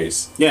 Isaac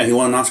Hayes. Yeah, he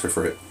won an Oscar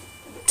for it.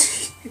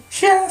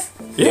 Shaft.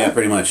 Yeah,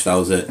 pretty much. That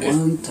was it. What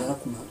I'm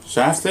talking about.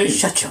 Shaft theme.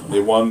 Shut your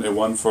mouth. It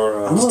won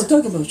for. I'm not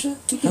talking about shit.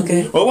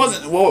 Okay. Well, it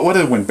wasn't. What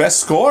did it win? Best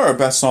score or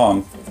best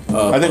song?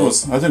 I think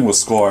it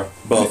was score.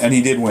 Both. And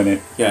he did win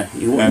it. Yeah.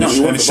 He won, And, no, it, he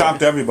won and it for shocked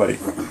both. everybody.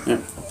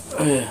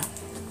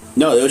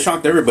 No, it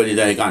shocked everybody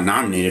that it got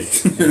nominated.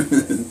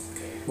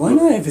 Why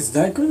not? If it's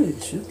that good,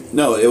 it should be.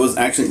 No, it was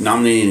actually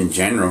nominated in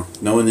general.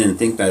 No one didn't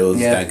think that it was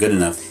Yeah. that good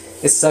enough.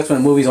 It sucks when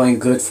a movie's only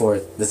good for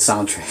the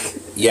soundtrack.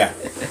 Yeah.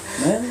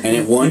 Man, And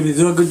it won. If you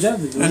do a good job,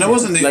 they do And it. it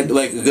wasn't the,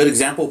 Like a good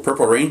example,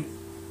 Purple Rain.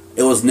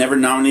 It was never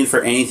nominated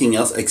for anything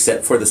else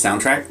except for the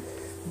soundtrack.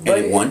 And But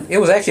it won. It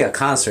was actually a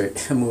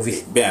concert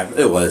movie. Yeah,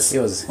 it was.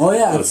 It was. Oh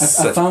yeah, It was I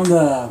such- found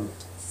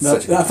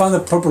such a- I found the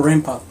Purple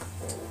Rain pop.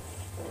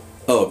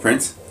 Oh,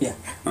 Prince? Yeah.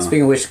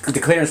 Speaking of which, the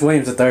Clarence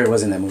Williams III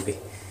was in that movie.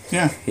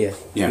 yeah. Yeah.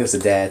 Yeah. He was the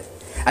dad.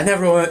 I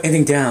never wrote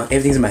anything down.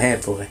 Everything's in my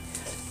head, boy.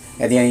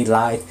 At the end, he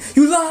lied.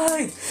 You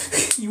lied!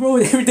 You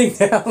wrote everything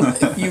down.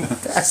 You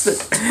bastard.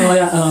 Oh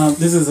yeah,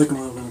 this is like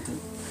another thing.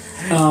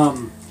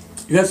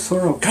 You guys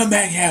sort of. Come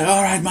back here.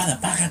 All right,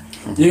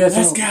 motherfucker. You guys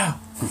Let's sort go.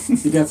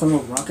 of, You guys sort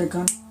of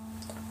RocketCon?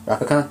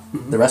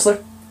 RocketCon? The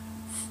wrestler?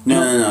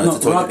 No,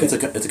 it's, Rocket.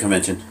 it's a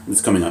convention.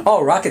 It's coming up.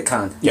 Oh,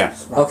 RocketCon. Yeah.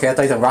 Okay, I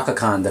thought you said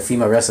RocketCon, the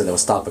female wrestler that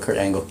was stopped by Kurt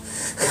Angle.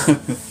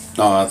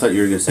 Oh, I thought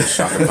you were going to say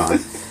Shaka Khan.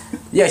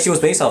 Yeah, she was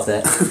based off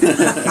that.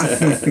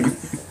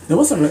 There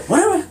was a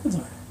whatever.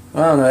 I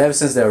don't know, ever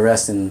since the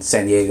arrest in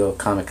San Diego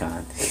Comic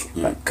Con.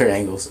 Kurt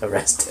Angle's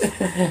arrest.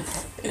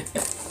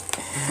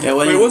 Yeah,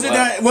 well, Wait, was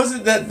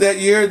it that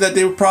year that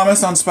they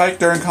promised on Spike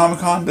during Comic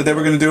Con that they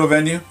were going to do a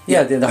venue?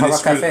 Yeah, the And Hard they Rock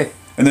screwed- Cafe.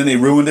 And then they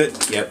ruined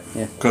it Yep.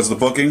 because of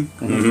the booking.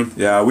 Mm-hmm.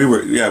 Yeah,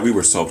 we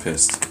were so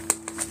pissed.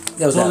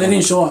 That was So that they one.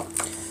 didn't show up.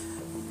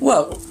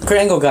 Well, Kurt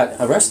Angle got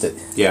arrested.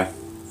 Yeah.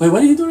 Wait,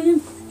 what did he do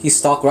again? He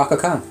stalked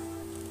RocketCon.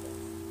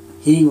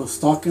 He was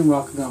stalking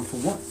RocketCon for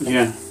what?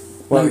 Yeah.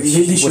 Well, Like, did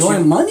he was show she-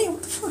 him money?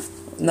 What the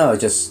fuck? No,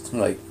 just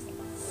like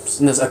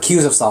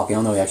accused of stalking. I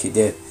don't know what he actually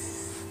did.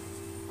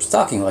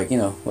 Stalking, like a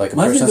Why is he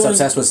person's doing-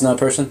 obsessed with another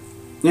person.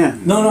 Yeah.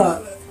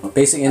 No.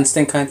 Basic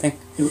instinct kind of thing.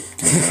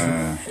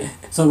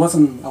 So it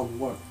wasn't a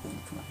work.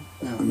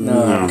 No.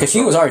 No, because she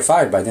was already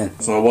fired by then.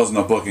 So it wasn't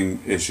a booking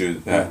issue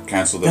that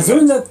canceled the Because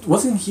during event. that,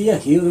 wasn't he a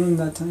heel during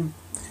that time?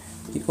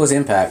 He was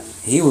Impact.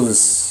 He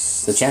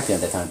was the champion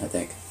at that time, I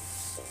think.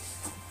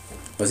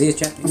 Was he a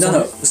champion?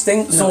 No,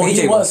 Sting. So no, he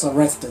AJ was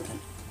arrested.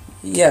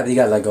 Yeah, but he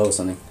got let go or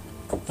something.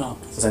 Oh.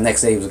 So the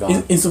next day he was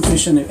gone.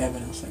 Insufficient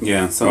evidence.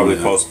 Yeah. So Probably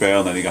post bail,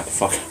 and then he got the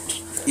fuck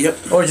out.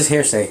 Yep. Or just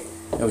hearsay.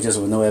 It was just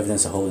with no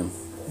evidence to hold him.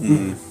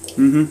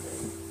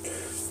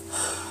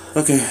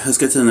 Okay, let's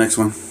get to the next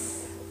one.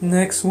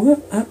 Next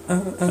one.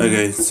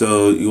 Okay,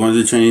 so you want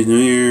to do Chinese New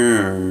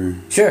Year or?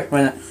 Sure,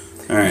 why not?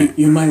 All right.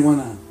 You might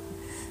wanna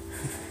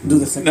do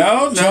the second.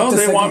 No, check the they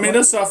second want me one.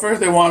 to suffer.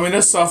 They want me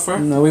to suffer.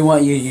 No, we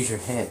want you to use your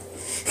head.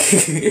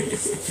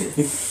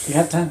 You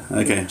have time.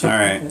 Okay. All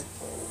right.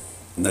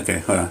 Okay.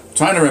 Hold on.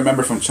 Trying to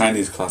remember from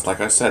Chinese class.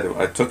 Like I said,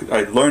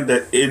 I learned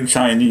it in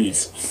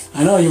Chinese.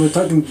 I know you were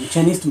talking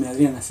Chinese to me,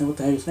 Adrian. I said, what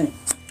the hell are you saying?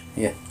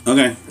 Yeah.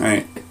 Okay. All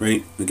right.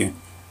 Ready? Okay.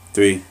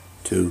 3,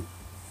 2,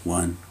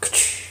 1.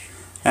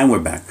 And we're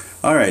back.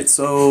 All right,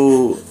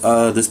 so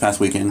this past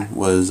weekend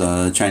was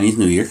Chinese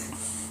New Year.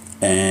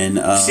 And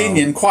新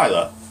年快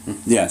乐.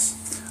 Yes.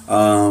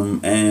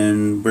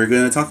 And we're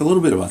going to talk a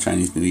little bit about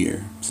Chinese New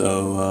Year.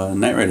 So,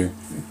 Knight Rider,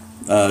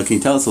 can you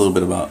tell us a little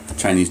bit about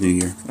Chinese New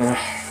Year?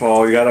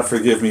 Well, you gotta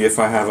forgive me if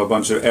I have a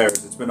bunch of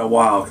errors. It's been a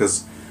while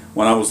because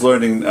when I was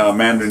learning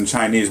Mandarin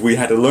Chinese, we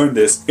had to learn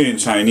this in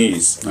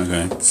Chinese.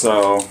 Okay.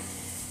 So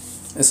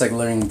It's like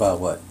learning about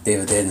what Day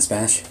of the Dead in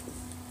Spanish.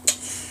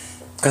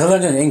 Because I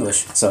learned it in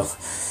English, so.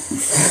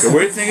 the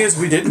weird thing is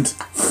we didn't.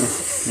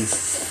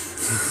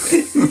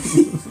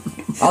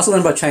 I also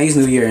learned about Chinese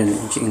New Year in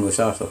English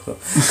also. So.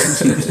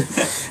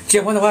 Gee,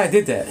 I wonder why I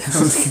did that.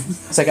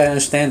 It's like I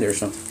understand it or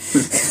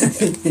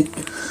something.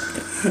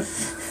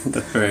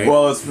 Right.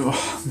 Well,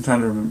 I'm trying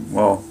to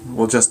remember.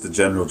 Well, just the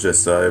general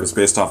gist. It was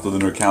based off the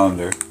lunar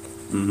calendar.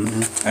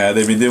 Mm-hmm.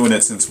 They've been doing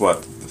it since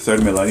what, the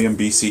 3rd millennium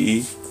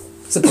BCE,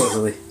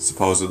 Supposedly.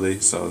 supposedly.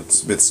 So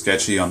it's a bit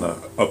sketchy on the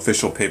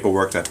official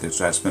paperwork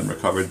that's been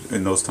recovered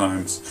in those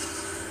times.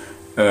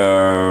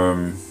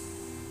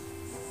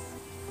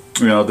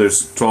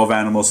 There's 12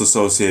 animals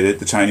associated,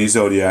 the Chinese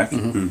zodiac,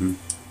 and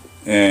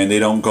they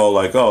don't go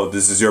like, oh,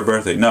 this is your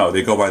birthday. No,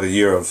 they go by the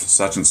year of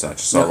such and such.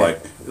 So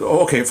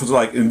Okay.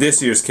 in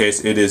this year's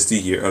case, it is the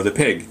year of the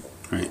pig.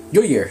 Right.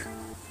 Your year.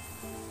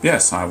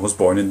 Yes, I was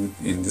born in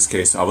this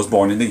case, I was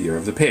born in the year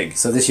of the pig.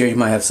 So this year you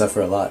might have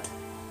suffered a lot.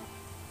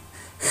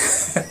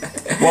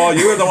 Well,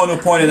 you were the one who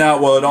pointed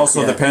out, well, it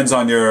also Yeah. depends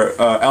on your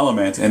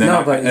element. And then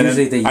No, but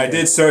usually I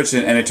did search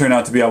it, and it turned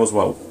out to be, I was,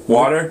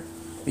 water?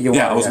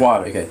 I was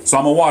water. Okay. So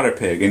I'm a water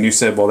pig, and you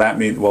said, well,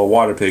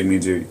 water pig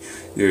means your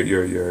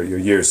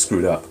year's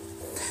screwed up.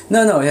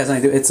 No, it has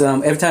nothing to do. It's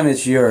every time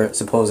it's your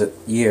supposed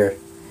year,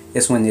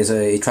 it's when there's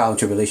a trial and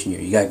tribulation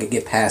year. You gotta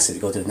get past it to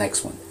go to the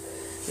next one.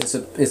 It's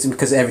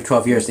because every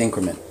 12 years the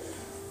increment.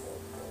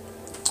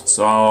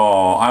 So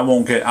I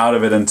won't get out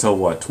of it until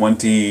what,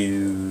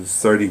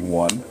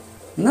 2031?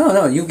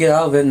 No, you get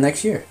out of it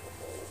next year.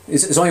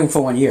 It's only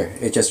for 1 year.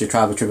 It's just your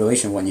trial and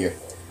tribulation 1 year.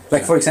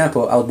 Like for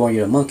example, I was born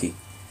year of the monkey.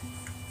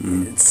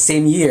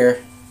 Same year,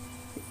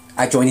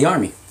 I joined the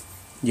army.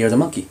 Year of the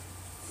monkey.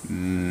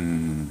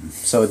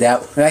 So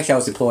that actually I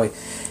was deployed,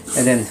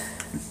 and then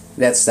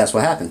that's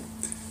what happened.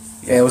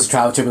 It was a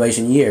trial and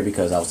tribulation year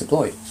because I was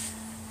deployed.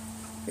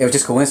 It was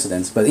just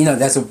coincidence, but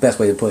that's the best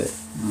way to put it.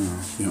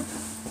 Yeah.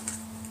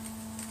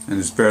 And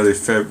it's barely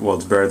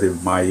it's barely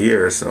my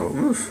year, so.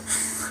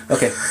 Oof.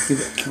 Okay.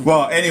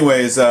 Well,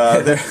 anyways,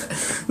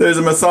 there's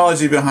a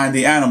mythology behind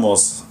the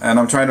animals, and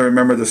I'm trying to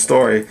remember the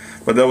story,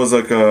 but there was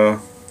like a.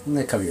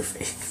 Let cover your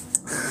face.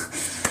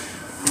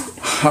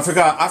 I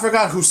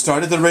forgot who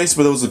started the race,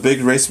 but there was a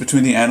big race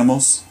between the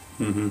animals.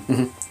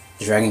 The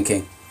Dragon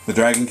King. The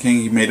Dragon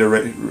King, he made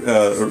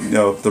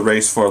the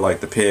race for like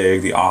the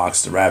pig, the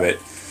ox, the rabbit,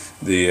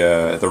 the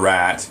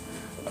rat.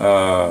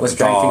 What's the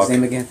Dragon dog. King's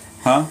name again?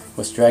 Huh?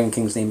 What's Dragon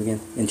King's name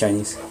again in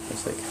Chinese?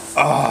 It's like.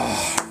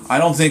 I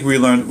don't think we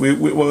learned.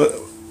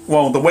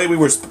 Well, the way we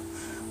were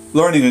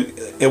learning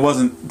it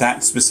wasn't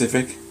that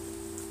specific.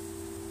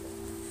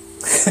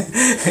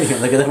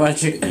 Look at that,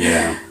 aren't you?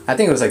 Yeah. I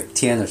think it was like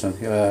 10 or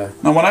something.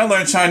 Now, when I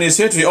learned Chinese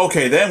history,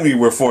 okay, then we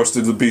were forced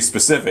to be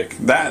specific.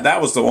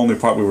 That was the only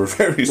part we were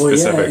very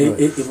specific.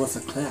 It was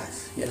a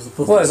class. Yeah,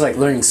 Well, it's like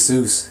learning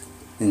Zeus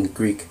in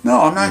Greek.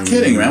 No, I'm not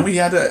kidding, man.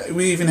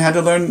 We even had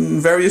to learn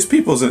various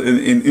peoples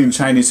in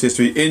Chinese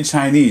history in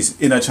Chinese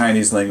in a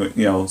Chinese language,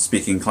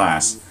 speaking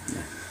class.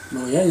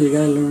 Well, yeah, you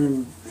gotta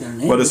learn their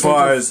name. But as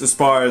far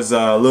as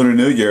Lunar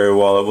New Year,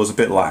 well, it was a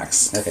bit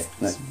lax. Okay,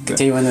 no,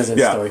 continue on the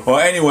story. Well,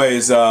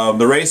 anyways,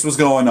 the race was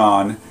going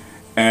on,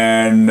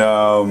 and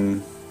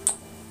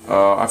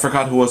I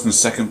forgot who was in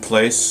second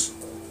place.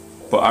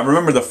 But I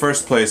remember the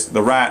first place,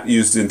 the rat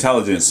used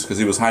intelligence because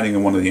he was hiding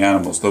in one of the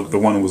animals, the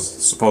one who was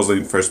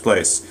supposedly in first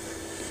place.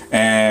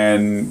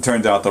 And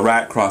turned out the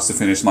rat crossed the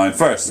finish line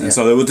first. And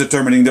so they were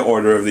determining the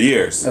order of the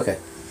years. Okay.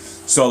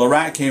 So the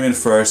rat came in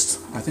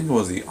first. I think it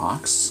was the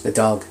ox. The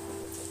dog.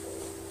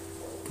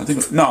 I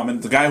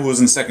mean the guy who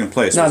was in second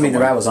place. No, I was mean the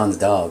one. rat was on the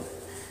dog.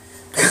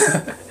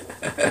 I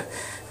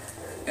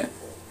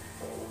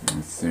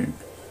think.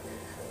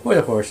 Or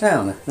the horse. I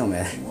don't know. No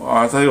matter.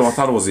 I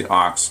thought it was the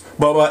ox.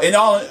 But in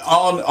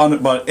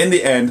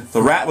the end,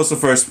 the rat was the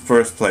first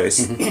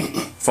place,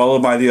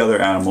 followed by the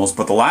other animals.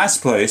 But the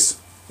last place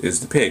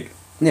is the pig.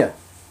 Yeah.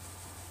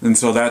 And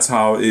so that's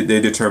how they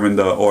determined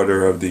the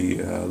order of the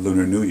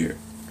Lunar New Year.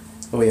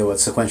 Oh yeah, what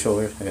sequential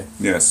order? Okay.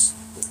 Yes.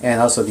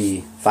 And also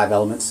the 5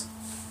 elements.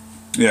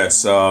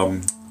 Yes.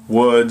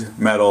 Wood,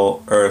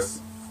 metal, earth,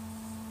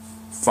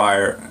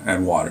 fire,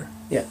 and water.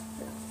 Yeah.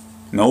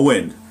 No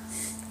wind.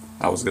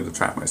 I was going to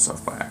trap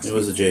myself by It accident.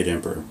 was the Jade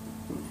Emperor.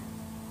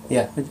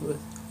 Yeah.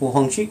 Well,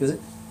 Hong Chi, is it?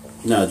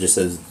 No, it just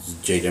says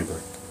Jade Emperor.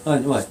 Oh,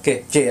 what?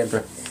 Okay, Jade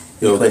Emperor.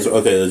 Let's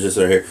just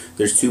right here.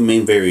 There's 2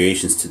 main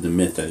variations to the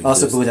myth that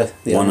Also exists. Buddha.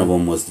 The One other of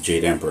them was the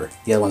Jade Emperor.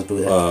 The other one's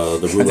Buddha.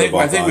 The ruler of all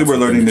I think we gods were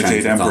learning within the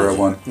Chinese Jade Emperor mythology.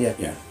 one. yeah.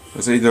 Yeah.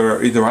 It's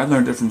either I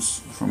learned it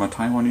from a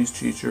Taiwanese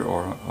teacher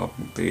or a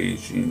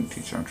Beijing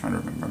teacher. I'm trying to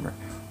remember.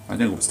 I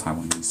think it was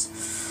Taiwanese.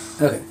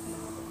 Okay.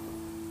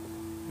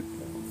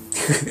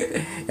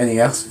 Anything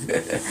else?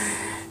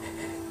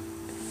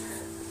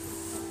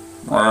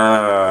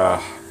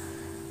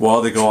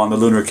 Well, they go on the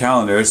lunar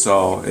calendar,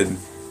 so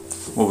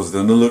what was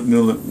the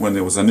new when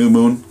there was a new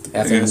moon?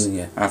 After I guess, the moon,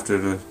 yeah.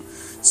 After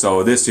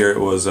so this year it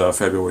was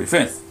February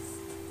 5th.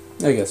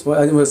 I guess.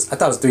 Well, it was. I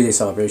thought it was a 3-day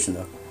celebration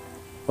though,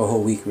 a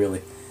whole week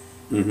really.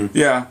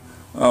 Yeah,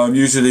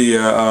 usually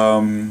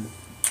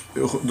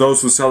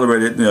those who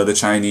celebrate it, the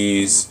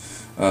Chinese,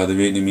 the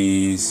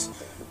Vietnamese,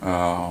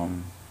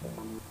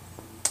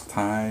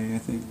 Thai, I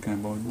think,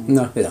 Cambodia.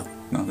 No, they don't.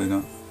 No, they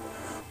don't.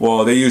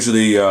 Well, they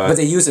usually. But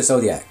they use the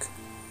zodiac.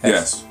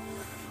 Yes.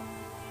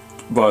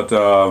 But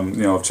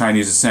of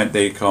Chinese descent,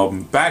 they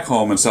come back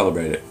home and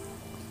celebrate it.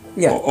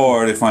 Yeah.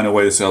 Or they find a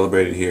way to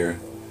celebrate it here.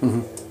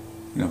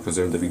 Because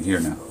they're living here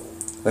now.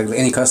 Like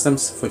any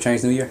customs for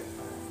Chinese New Year?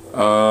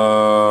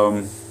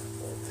 I'm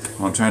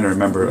trying to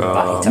remember.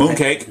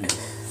 Mooncake.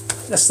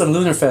 That's the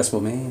Lunar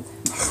Festival, man.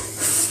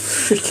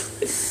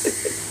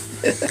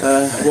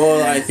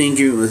 Well, I think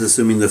it was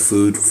assuming the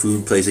food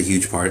plays a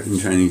huge part in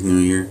Chinese New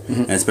Year,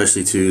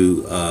 especially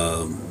to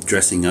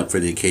dressing up for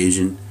the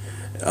occasion.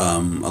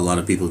 A lot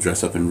of people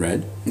dress up in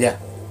red. Yeah.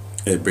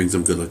 It brings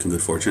them good luck and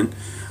good fortune.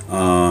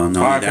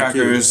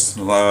 Firecrackers,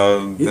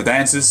 the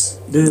dances.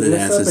 They The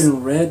dress up dances.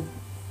 in red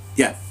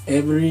Yeah.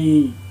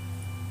 every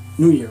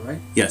New Year,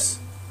 right? Yes.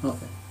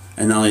 Okay.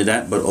 And not only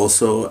that, but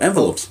also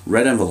envelopes,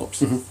 red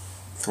envelopes.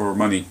 For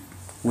money.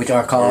 Which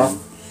are called.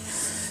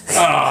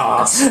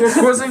 You're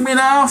quizzing me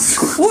now?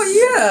 Well,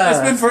 yeah.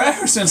 It's been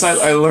forever since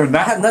I learned I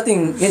that. have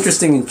nothing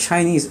interesting in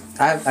Chinese.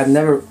 I've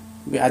never.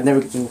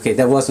 Okay,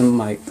 that wasn't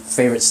my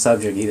favorite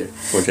subject either.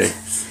 Forte.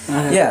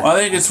 Yeah. Well, I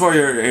think it's for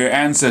your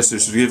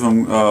ancestors to give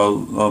them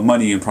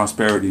money and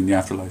prosperity in the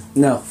afterlife.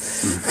 No.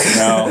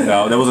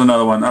 No, there was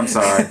another one. I'm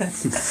sorry.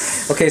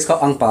 Okay, it's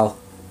called Ang Pao.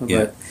 Yeah.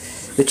 But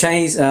the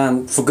Chinese,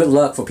 for good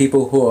luck, for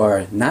people who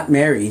are not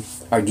married,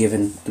 are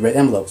given the red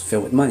envelopes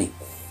filled with money.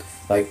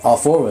 Like all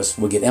 4 of us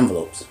will get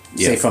envelopes,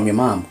 say Yeah. from your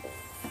mom,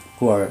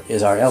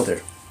 is our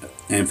elder.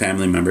 And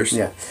family members.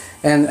 Yeah.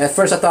 And at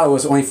first I thought it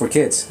was only for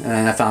kids,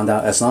 and I found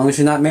out as long as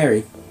you're not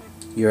married,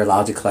 you're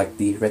allowed to collect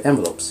the red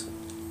envelopes.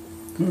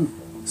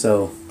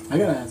 So I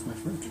gotta ask my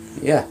friend.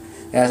 yeah,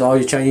 ask all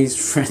your Chinese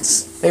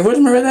friends. Hey, where's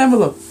my red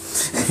envelope?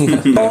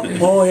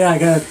 Oh yeah, I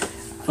got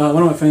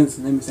one of my friends.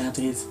 His name is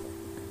Anthony. He's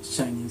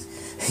Chinese.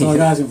 So I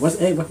got him. What's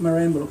my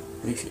red envelope?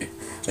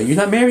 Are you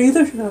not married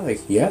either? And I'm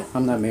like, yeah,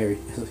 I'm not married.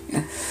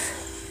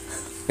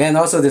 And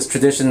also this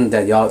tradition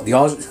that y'all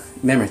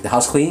remember the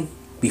house clean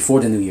before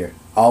the New Year,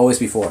 always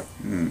before,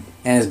 and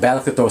it's bad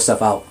luck to throw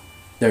stuff out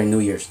during New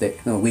Year's Day,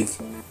 week.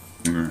 So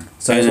And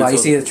that's why you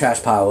it's see the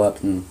trash pile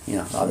up and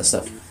all this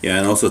stuff. Yeah,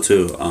 and also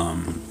too.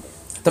 Don't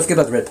forget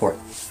about the red pork.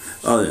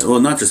 Well,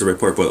 not just a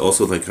report, but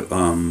also like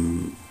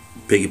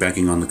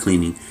piggybacking on the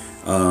cleaning.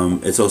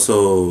 It's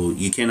also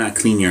you cannot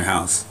clean your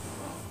house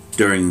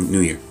during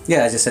New Year.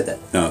 Yeah, I just said that.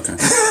 Oh, okay.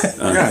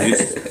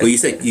 Well, you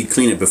said you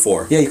clean it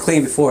before. Yeah, you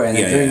clean before, and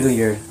then Yeah, during yeah. New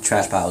Year,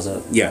 trash piles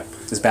up. Yeah.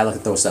 It's bad luck to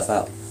throw stuff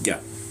out. Yeah.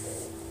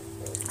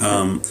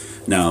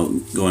 Now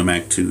going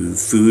back to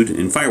food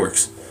and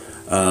fireworks.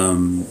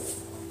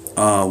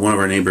 One of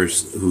our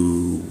neighbors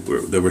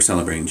they were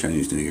celebrating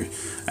Chinese New Year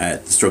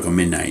at the stroke of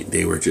midnight.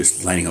 They were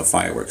just lighting up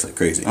fireworks like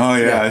crazy. Oh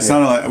yeah, Yeah, it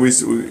sounded like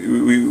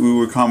we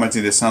were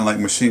commenting. It sounded like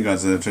machine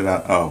guns, and it turned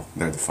out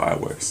they're the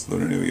fireworks.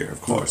 Lunar New Year,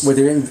 of course. Were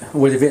they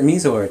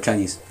Vietnamese or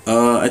Chinese?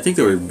 I think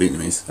they were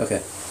Vietnamese.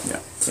 Okay.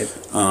 Yeah. Yep.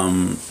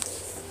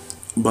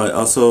 But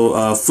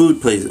also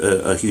food plays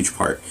a huge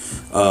part.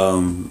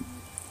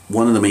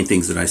 One of the main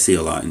things that I see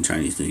a lot in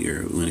Chinese New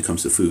Year when it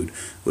comes to food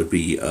would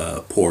be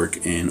pork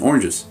and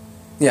oranges.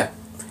 Yeah,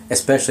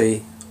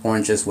 especially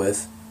oranges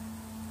with.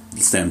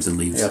 Stems and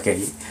leaves.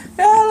 Okay.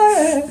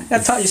 I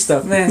taught you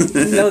stuff, man.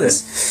 You know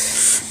this.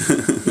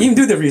 You didn't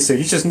do the research.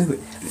 You just knew it.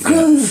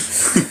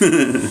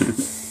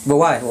 But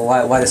why? Well,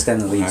 why the stem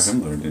and I leaves?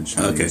 haven't learned in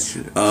Chinese. Okay.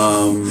 Shit.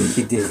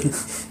 He did.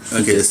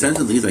 Okay, the stems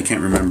and leaves I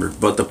can't remember,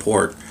 but the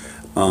pork,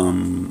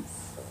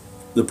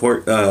 the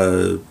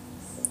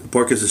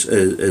pork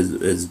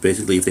is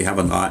basically if they have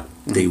a lot,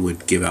 they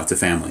would give out to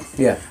family.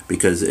 Yeah.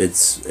 Because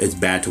it's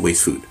bad to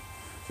waste food,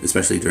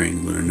 especially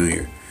during Lunar New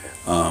Year,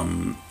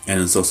 and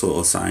it's also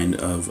a sign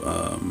of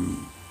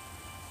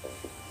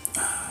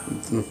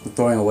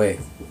Throwing away.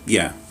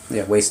 yeah.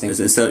 Yeah, wasting.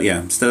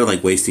 Instead of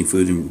like wasting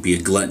food and be a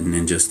glutton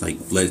and just like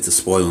let it to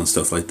spoil and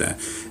stuff like that,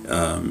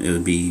 it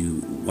would be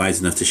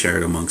wise enough to share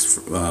it amongst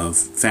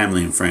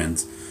family and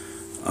friends,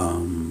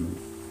 and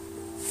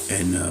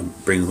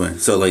bring them.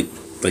 So like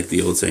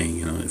the old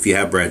saying, if you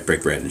have bread,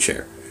 break bread and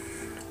share.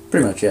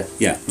 Pretty much, yeah.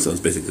 Yeah, so it's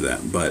basically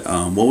that. But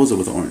what was it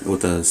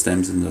with the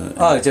stems and the?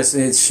 Oh,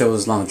 it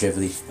shows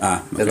longevity.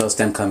 Okay. The little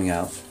stem coming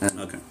out.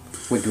 Okay.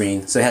 With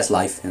green, so it has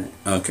life in it.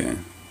 Okay.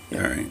 All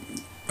right.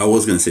 I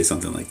was gonna say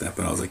something like that,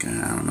 but I was like, I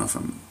don't know if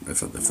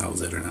that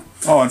was it or not.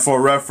 Oh, and for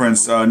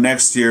reference,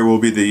 next year will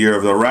be the year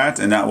of the rat,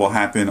 and that will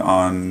happen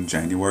on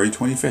January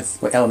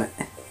 25th. What element?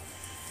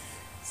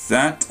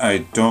 That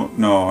I don't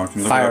know. I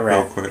can look Fire it up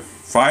real rat. quick.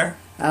 Fire?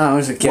 I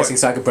was guessing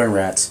so I could burn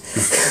rats.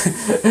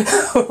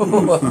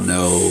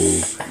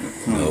 No.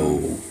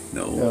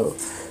 Oh.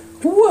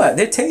 What?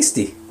 They're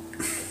tasty.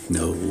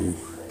 No.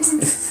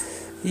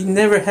 You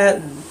never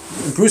had...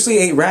 Bruce Lee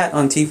ate rat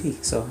on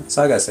TV, so that's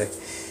all I gotta say.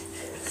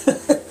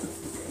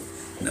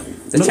 No.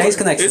 The Chinese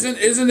connection.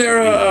 Isn't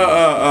there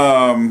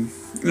kind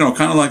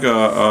of like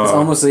It's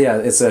almost, yeah,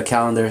 it's a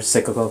calendar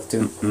cyclical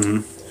too.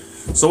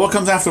 So what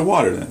comes after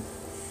water then?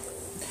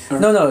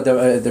 No,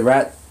 the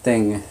rat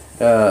thing.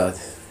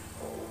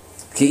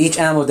 Each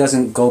animal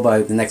doesn't go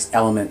by the next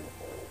element.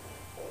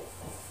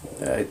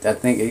 I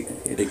think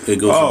It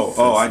goes.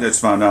 I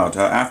just found out.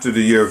 After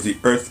the year of the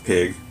Earth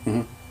Pig,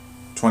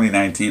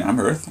 2019. I'm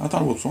Earth. I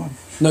thought it was one.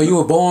 No, you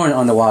were born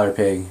on the water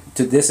pig.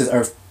 This is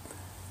Earth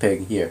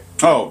Pig here.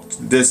 Oh,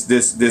 this Yeah.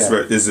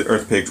 is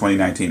Earth Pig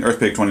 2019. Earth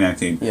Pig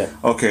 2019. Yeah.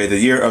 Okay, the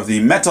year of the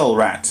Metal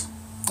Rat.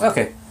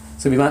 Okay,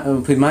 so be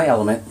my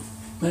element.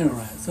 Metal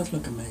rat. Sounds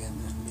like a Megan.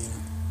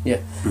 Yeah,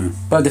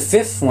 but the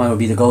fifth one would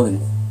be the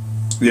golden.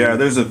 Yeah,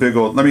 there's a big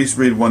old. Let me just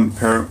read one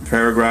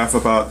paragraph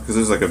about, because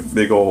there's like a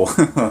big old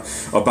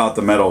about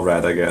the metal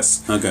rat, I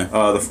guess. Okay.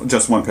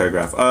 Just one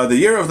paragraph. The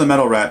year of the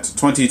metal rat,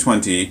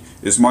 2020,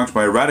 is marked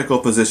by radical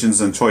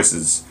positions and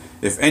choices.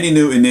 If any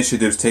new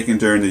initiatives taken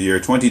during the year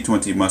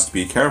 2020 must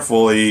be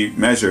carefully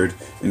measured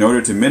in order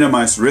to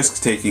minimize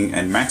risk-taking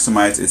and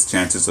maximize its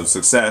chances of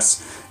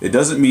success, it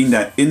doesn't mean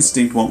that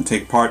instinct won't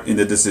take part in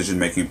the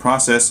decision-making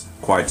process.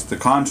 Quite the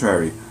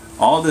contrary.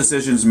 All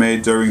decisions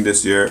made during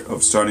this year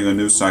of starting a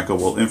new cycle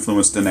will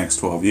influence the next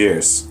 12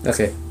 years.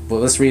 Okay,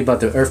 well let's read about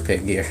the Earth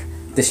Pig year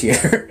this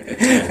year.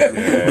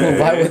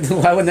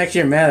 Why would next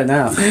year matter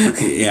now?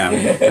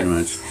 Yeah, pretty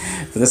much.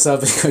 But the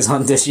subject goes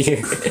on this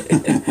year.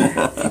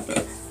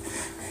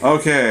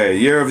 Okay,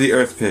 year of the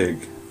Earth Pig.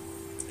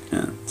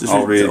 Yeah. Just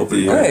I'll read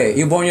open the- it. Hey,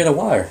 you're born near the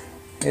water.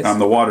 I'm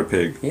the water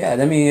pig. Yeah,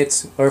 that means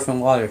it's earth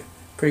and water.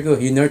 Pretty good.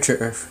 You nurture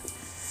earth.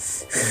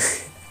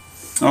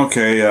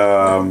 Okay,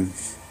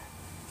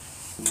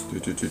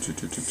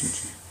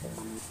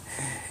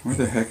 where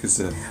the heck is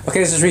that? Okay,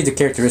 let's just read the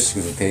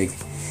characteristics of a pig.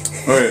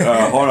 Wait,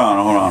 hold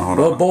on.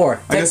 Well,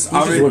 boar. I guess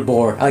I'll read the word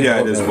boar. I like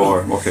Yeah, the it is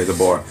boar. boar. Okay, the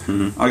boar.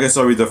 I guess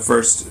I'll read the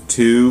first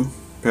two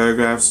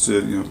paragraphs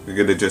to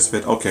get it just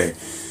fit. Okay.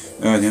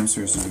 The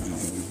hamster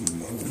is-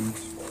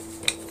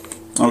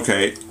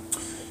 Okay,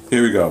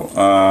 here we go.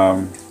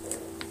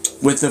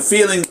 With the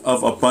feeling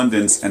of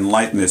abundance and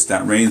lightness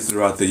that reigned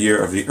throughout the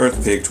year of the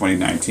Earth Pig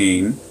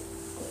 2019,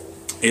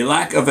 a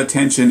lack of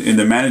attention in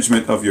the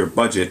management of your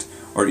budget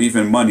or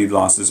even money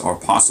losses are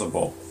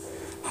possible.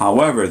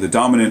 However, the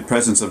dominant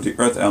presence of the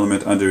earth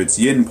element under its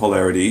yin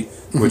polarity,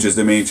 which is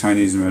the main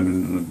Chinese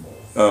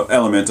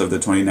element of the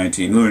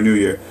 2019 Lunar New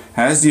Year,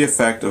 has the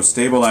effect of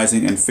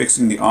stabilizing and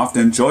fixing the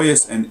often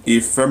joyous and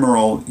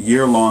ephemeral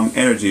year-long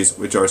energies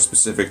which are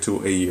specific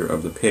to a year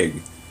of the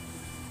pig.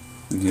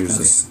 And here's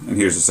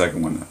the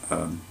second one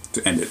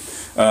to end it.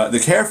 The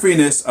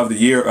carefreeness of the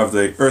year of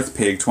the Earth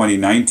Pig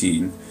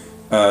 2019,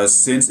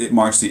 since it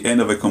marks the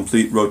end of a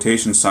complete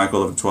rotation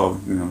cycle of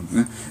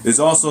 12, is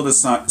also the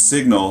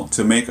signal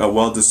to make a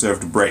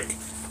well-deserved break,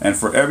 and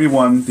for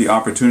everyone the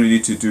opportunity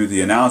to do the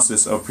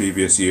analysis of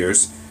previous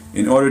years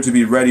in order to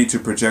be ready to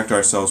project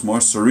ourselves more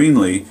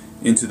serenely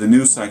into the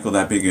new cycle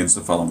that begins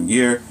the following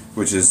year,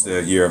 which is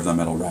the year of the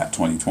Metal Rat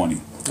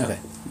 2020. Okay.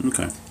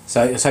 Okay.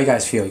 So how you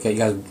guys feel? You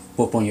guys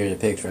both born year of the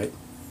pigs, right?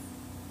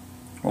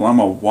 Well, I'm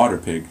a water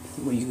pig.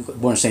 Well, you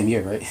born the same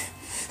year, right?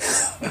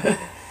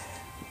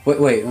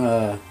 wait.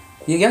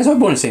 You guys are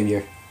born the same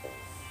year.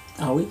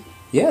 Are we?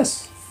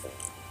 Yes.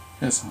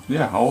 Yes.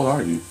 Yeah. How old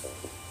are you?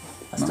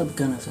 I still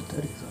begun as a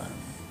 30, so I don't know.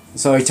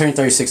 So you turned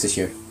 36 this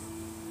year.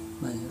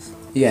 I guess.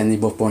 Yeah, and you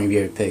both born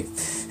year of the pig.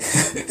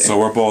 So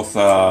we're both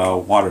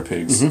water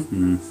pigs.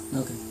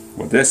 Okay.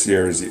 Well, this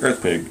year is the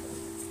Earth Pig.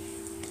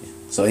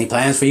 So any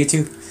plans for you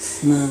two?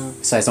 No.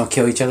 Besides, don't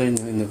kill each other in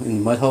the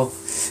mud hole.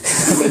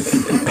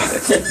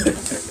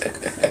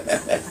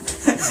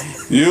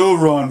 You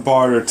run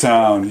Barter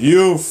Town.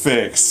 You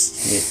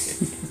fix.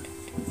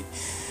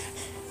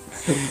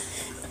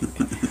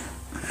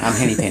 I'm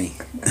Henny Penny.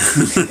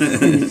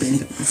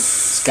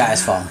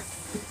 Sky's falling.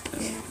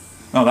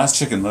 No, that's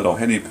Chicken Little.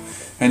 Henny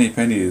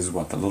Penny is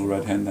what, the little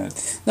red hen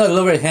that. No, the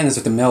little red hen is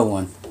with the male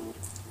one.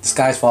 The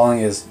sky's falling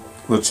is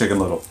Little Chicken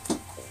Little.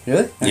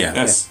 really? Yeah.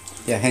 Yes.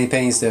 Yeah, Henny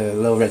Penny is the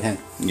little red hen.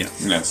 Yeah.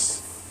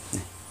 Yes.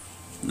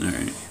 All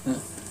right.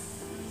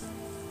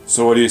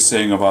 So what are you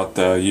saying about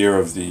the year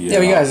of the Yeah,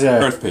 we guys are-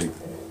 Earth Pig?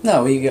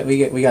 No, we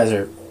guys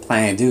are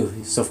planning to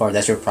do so far.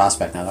 That's your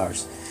prospect, not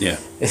ours. Yeah.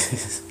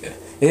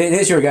 It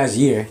is your guys'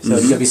 year, so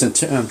there'll be some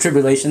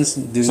tribulations.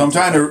 So I'm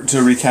trying to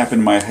recap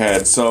in my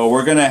head. So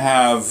we're gonna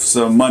have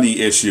some money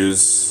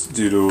issues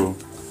due to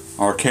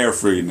our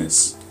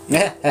carefreeness.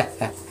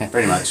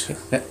 Pretty much.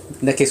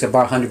 In that case, I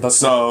borrow $100.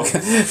 So,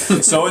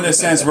 so in a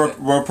sense,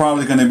 we're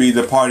probably gonna be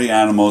the party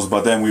animals,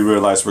 but then we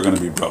realize we're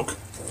gonna be broke,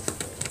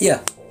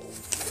 Yeah,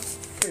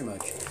 pretty much.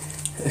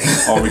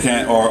 or we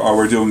can't, or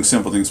we're doing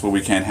simple things where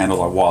we can't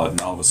handle our wallet,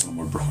 and all of a sudden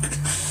we're broke.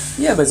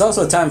 Yeah, but it's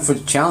also a time for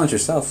to challenge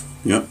yourself.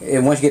 Yep.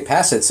 And once you get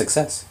past it, it's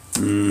success.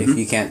 If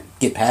you can't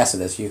get past it,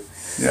 that's you.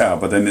 Yeah,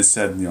 but then it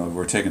said,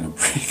 we're taking a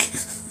break.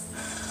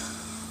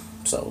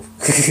 So,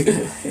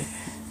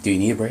 do you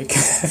need a break?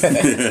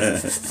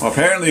 Well,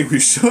 apparently we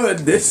should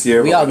this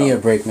year. We all need a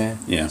break, man.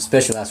 Yeah.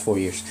 Especially the last 4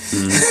 years.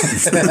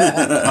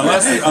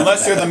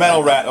 Unless you're the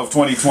metal rat of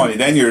 2020,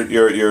 then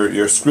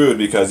you're screwed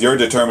because you're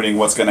determining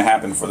what's going to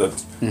happen for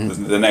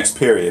the next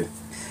period.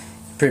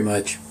 Pretty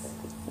much.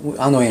 I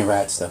don't know any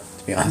rats, though,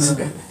 to be honest.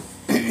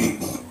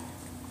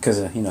 Because,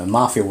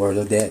 mafia world,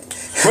 they're dead.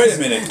 Wait a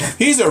minute.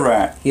 He's a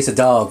rat. He's a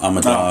dog. I'm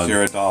a No, dog.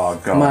 you're a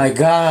dog. God. My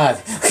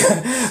God.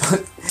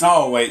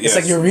 Oh, wait, yes.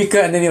 It's like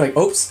Eureka, and then you're like,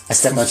 oops, I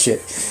stepped on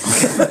shit.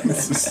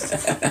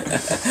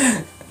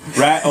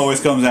 Rat always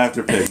comes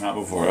after pig, not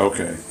before.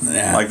 Okay.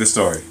 Yeah. Like the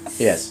story.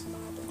 Yes.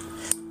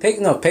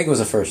 Pig was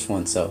the first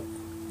one, so.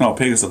 No,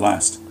 pig is the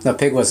last. No,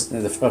 pig was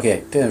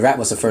rat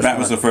was the first Rat one.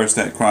 was the first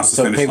that crossed the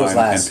So finish pig was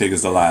line, last. and pig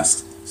is the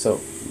last. So,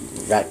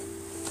 rat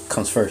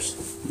comes first.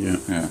 Yeah.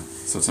 Yeah.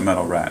 So it's a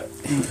metal rat.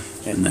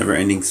 Never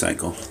ending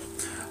cycle.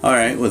 All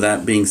right, with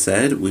that being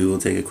said, we will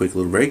take a quick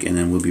little break and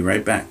then we'll be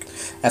right back.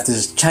 After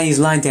this Chinese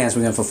line dance,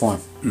 we're going to perform.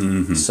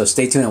 Mm-hmm. So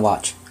stay tuned and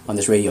watch on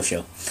this radio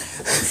show.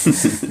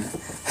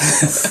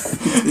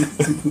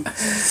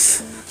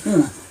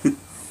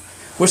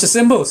 Where's the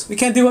cymbals? We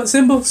can't do what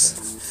cymbals.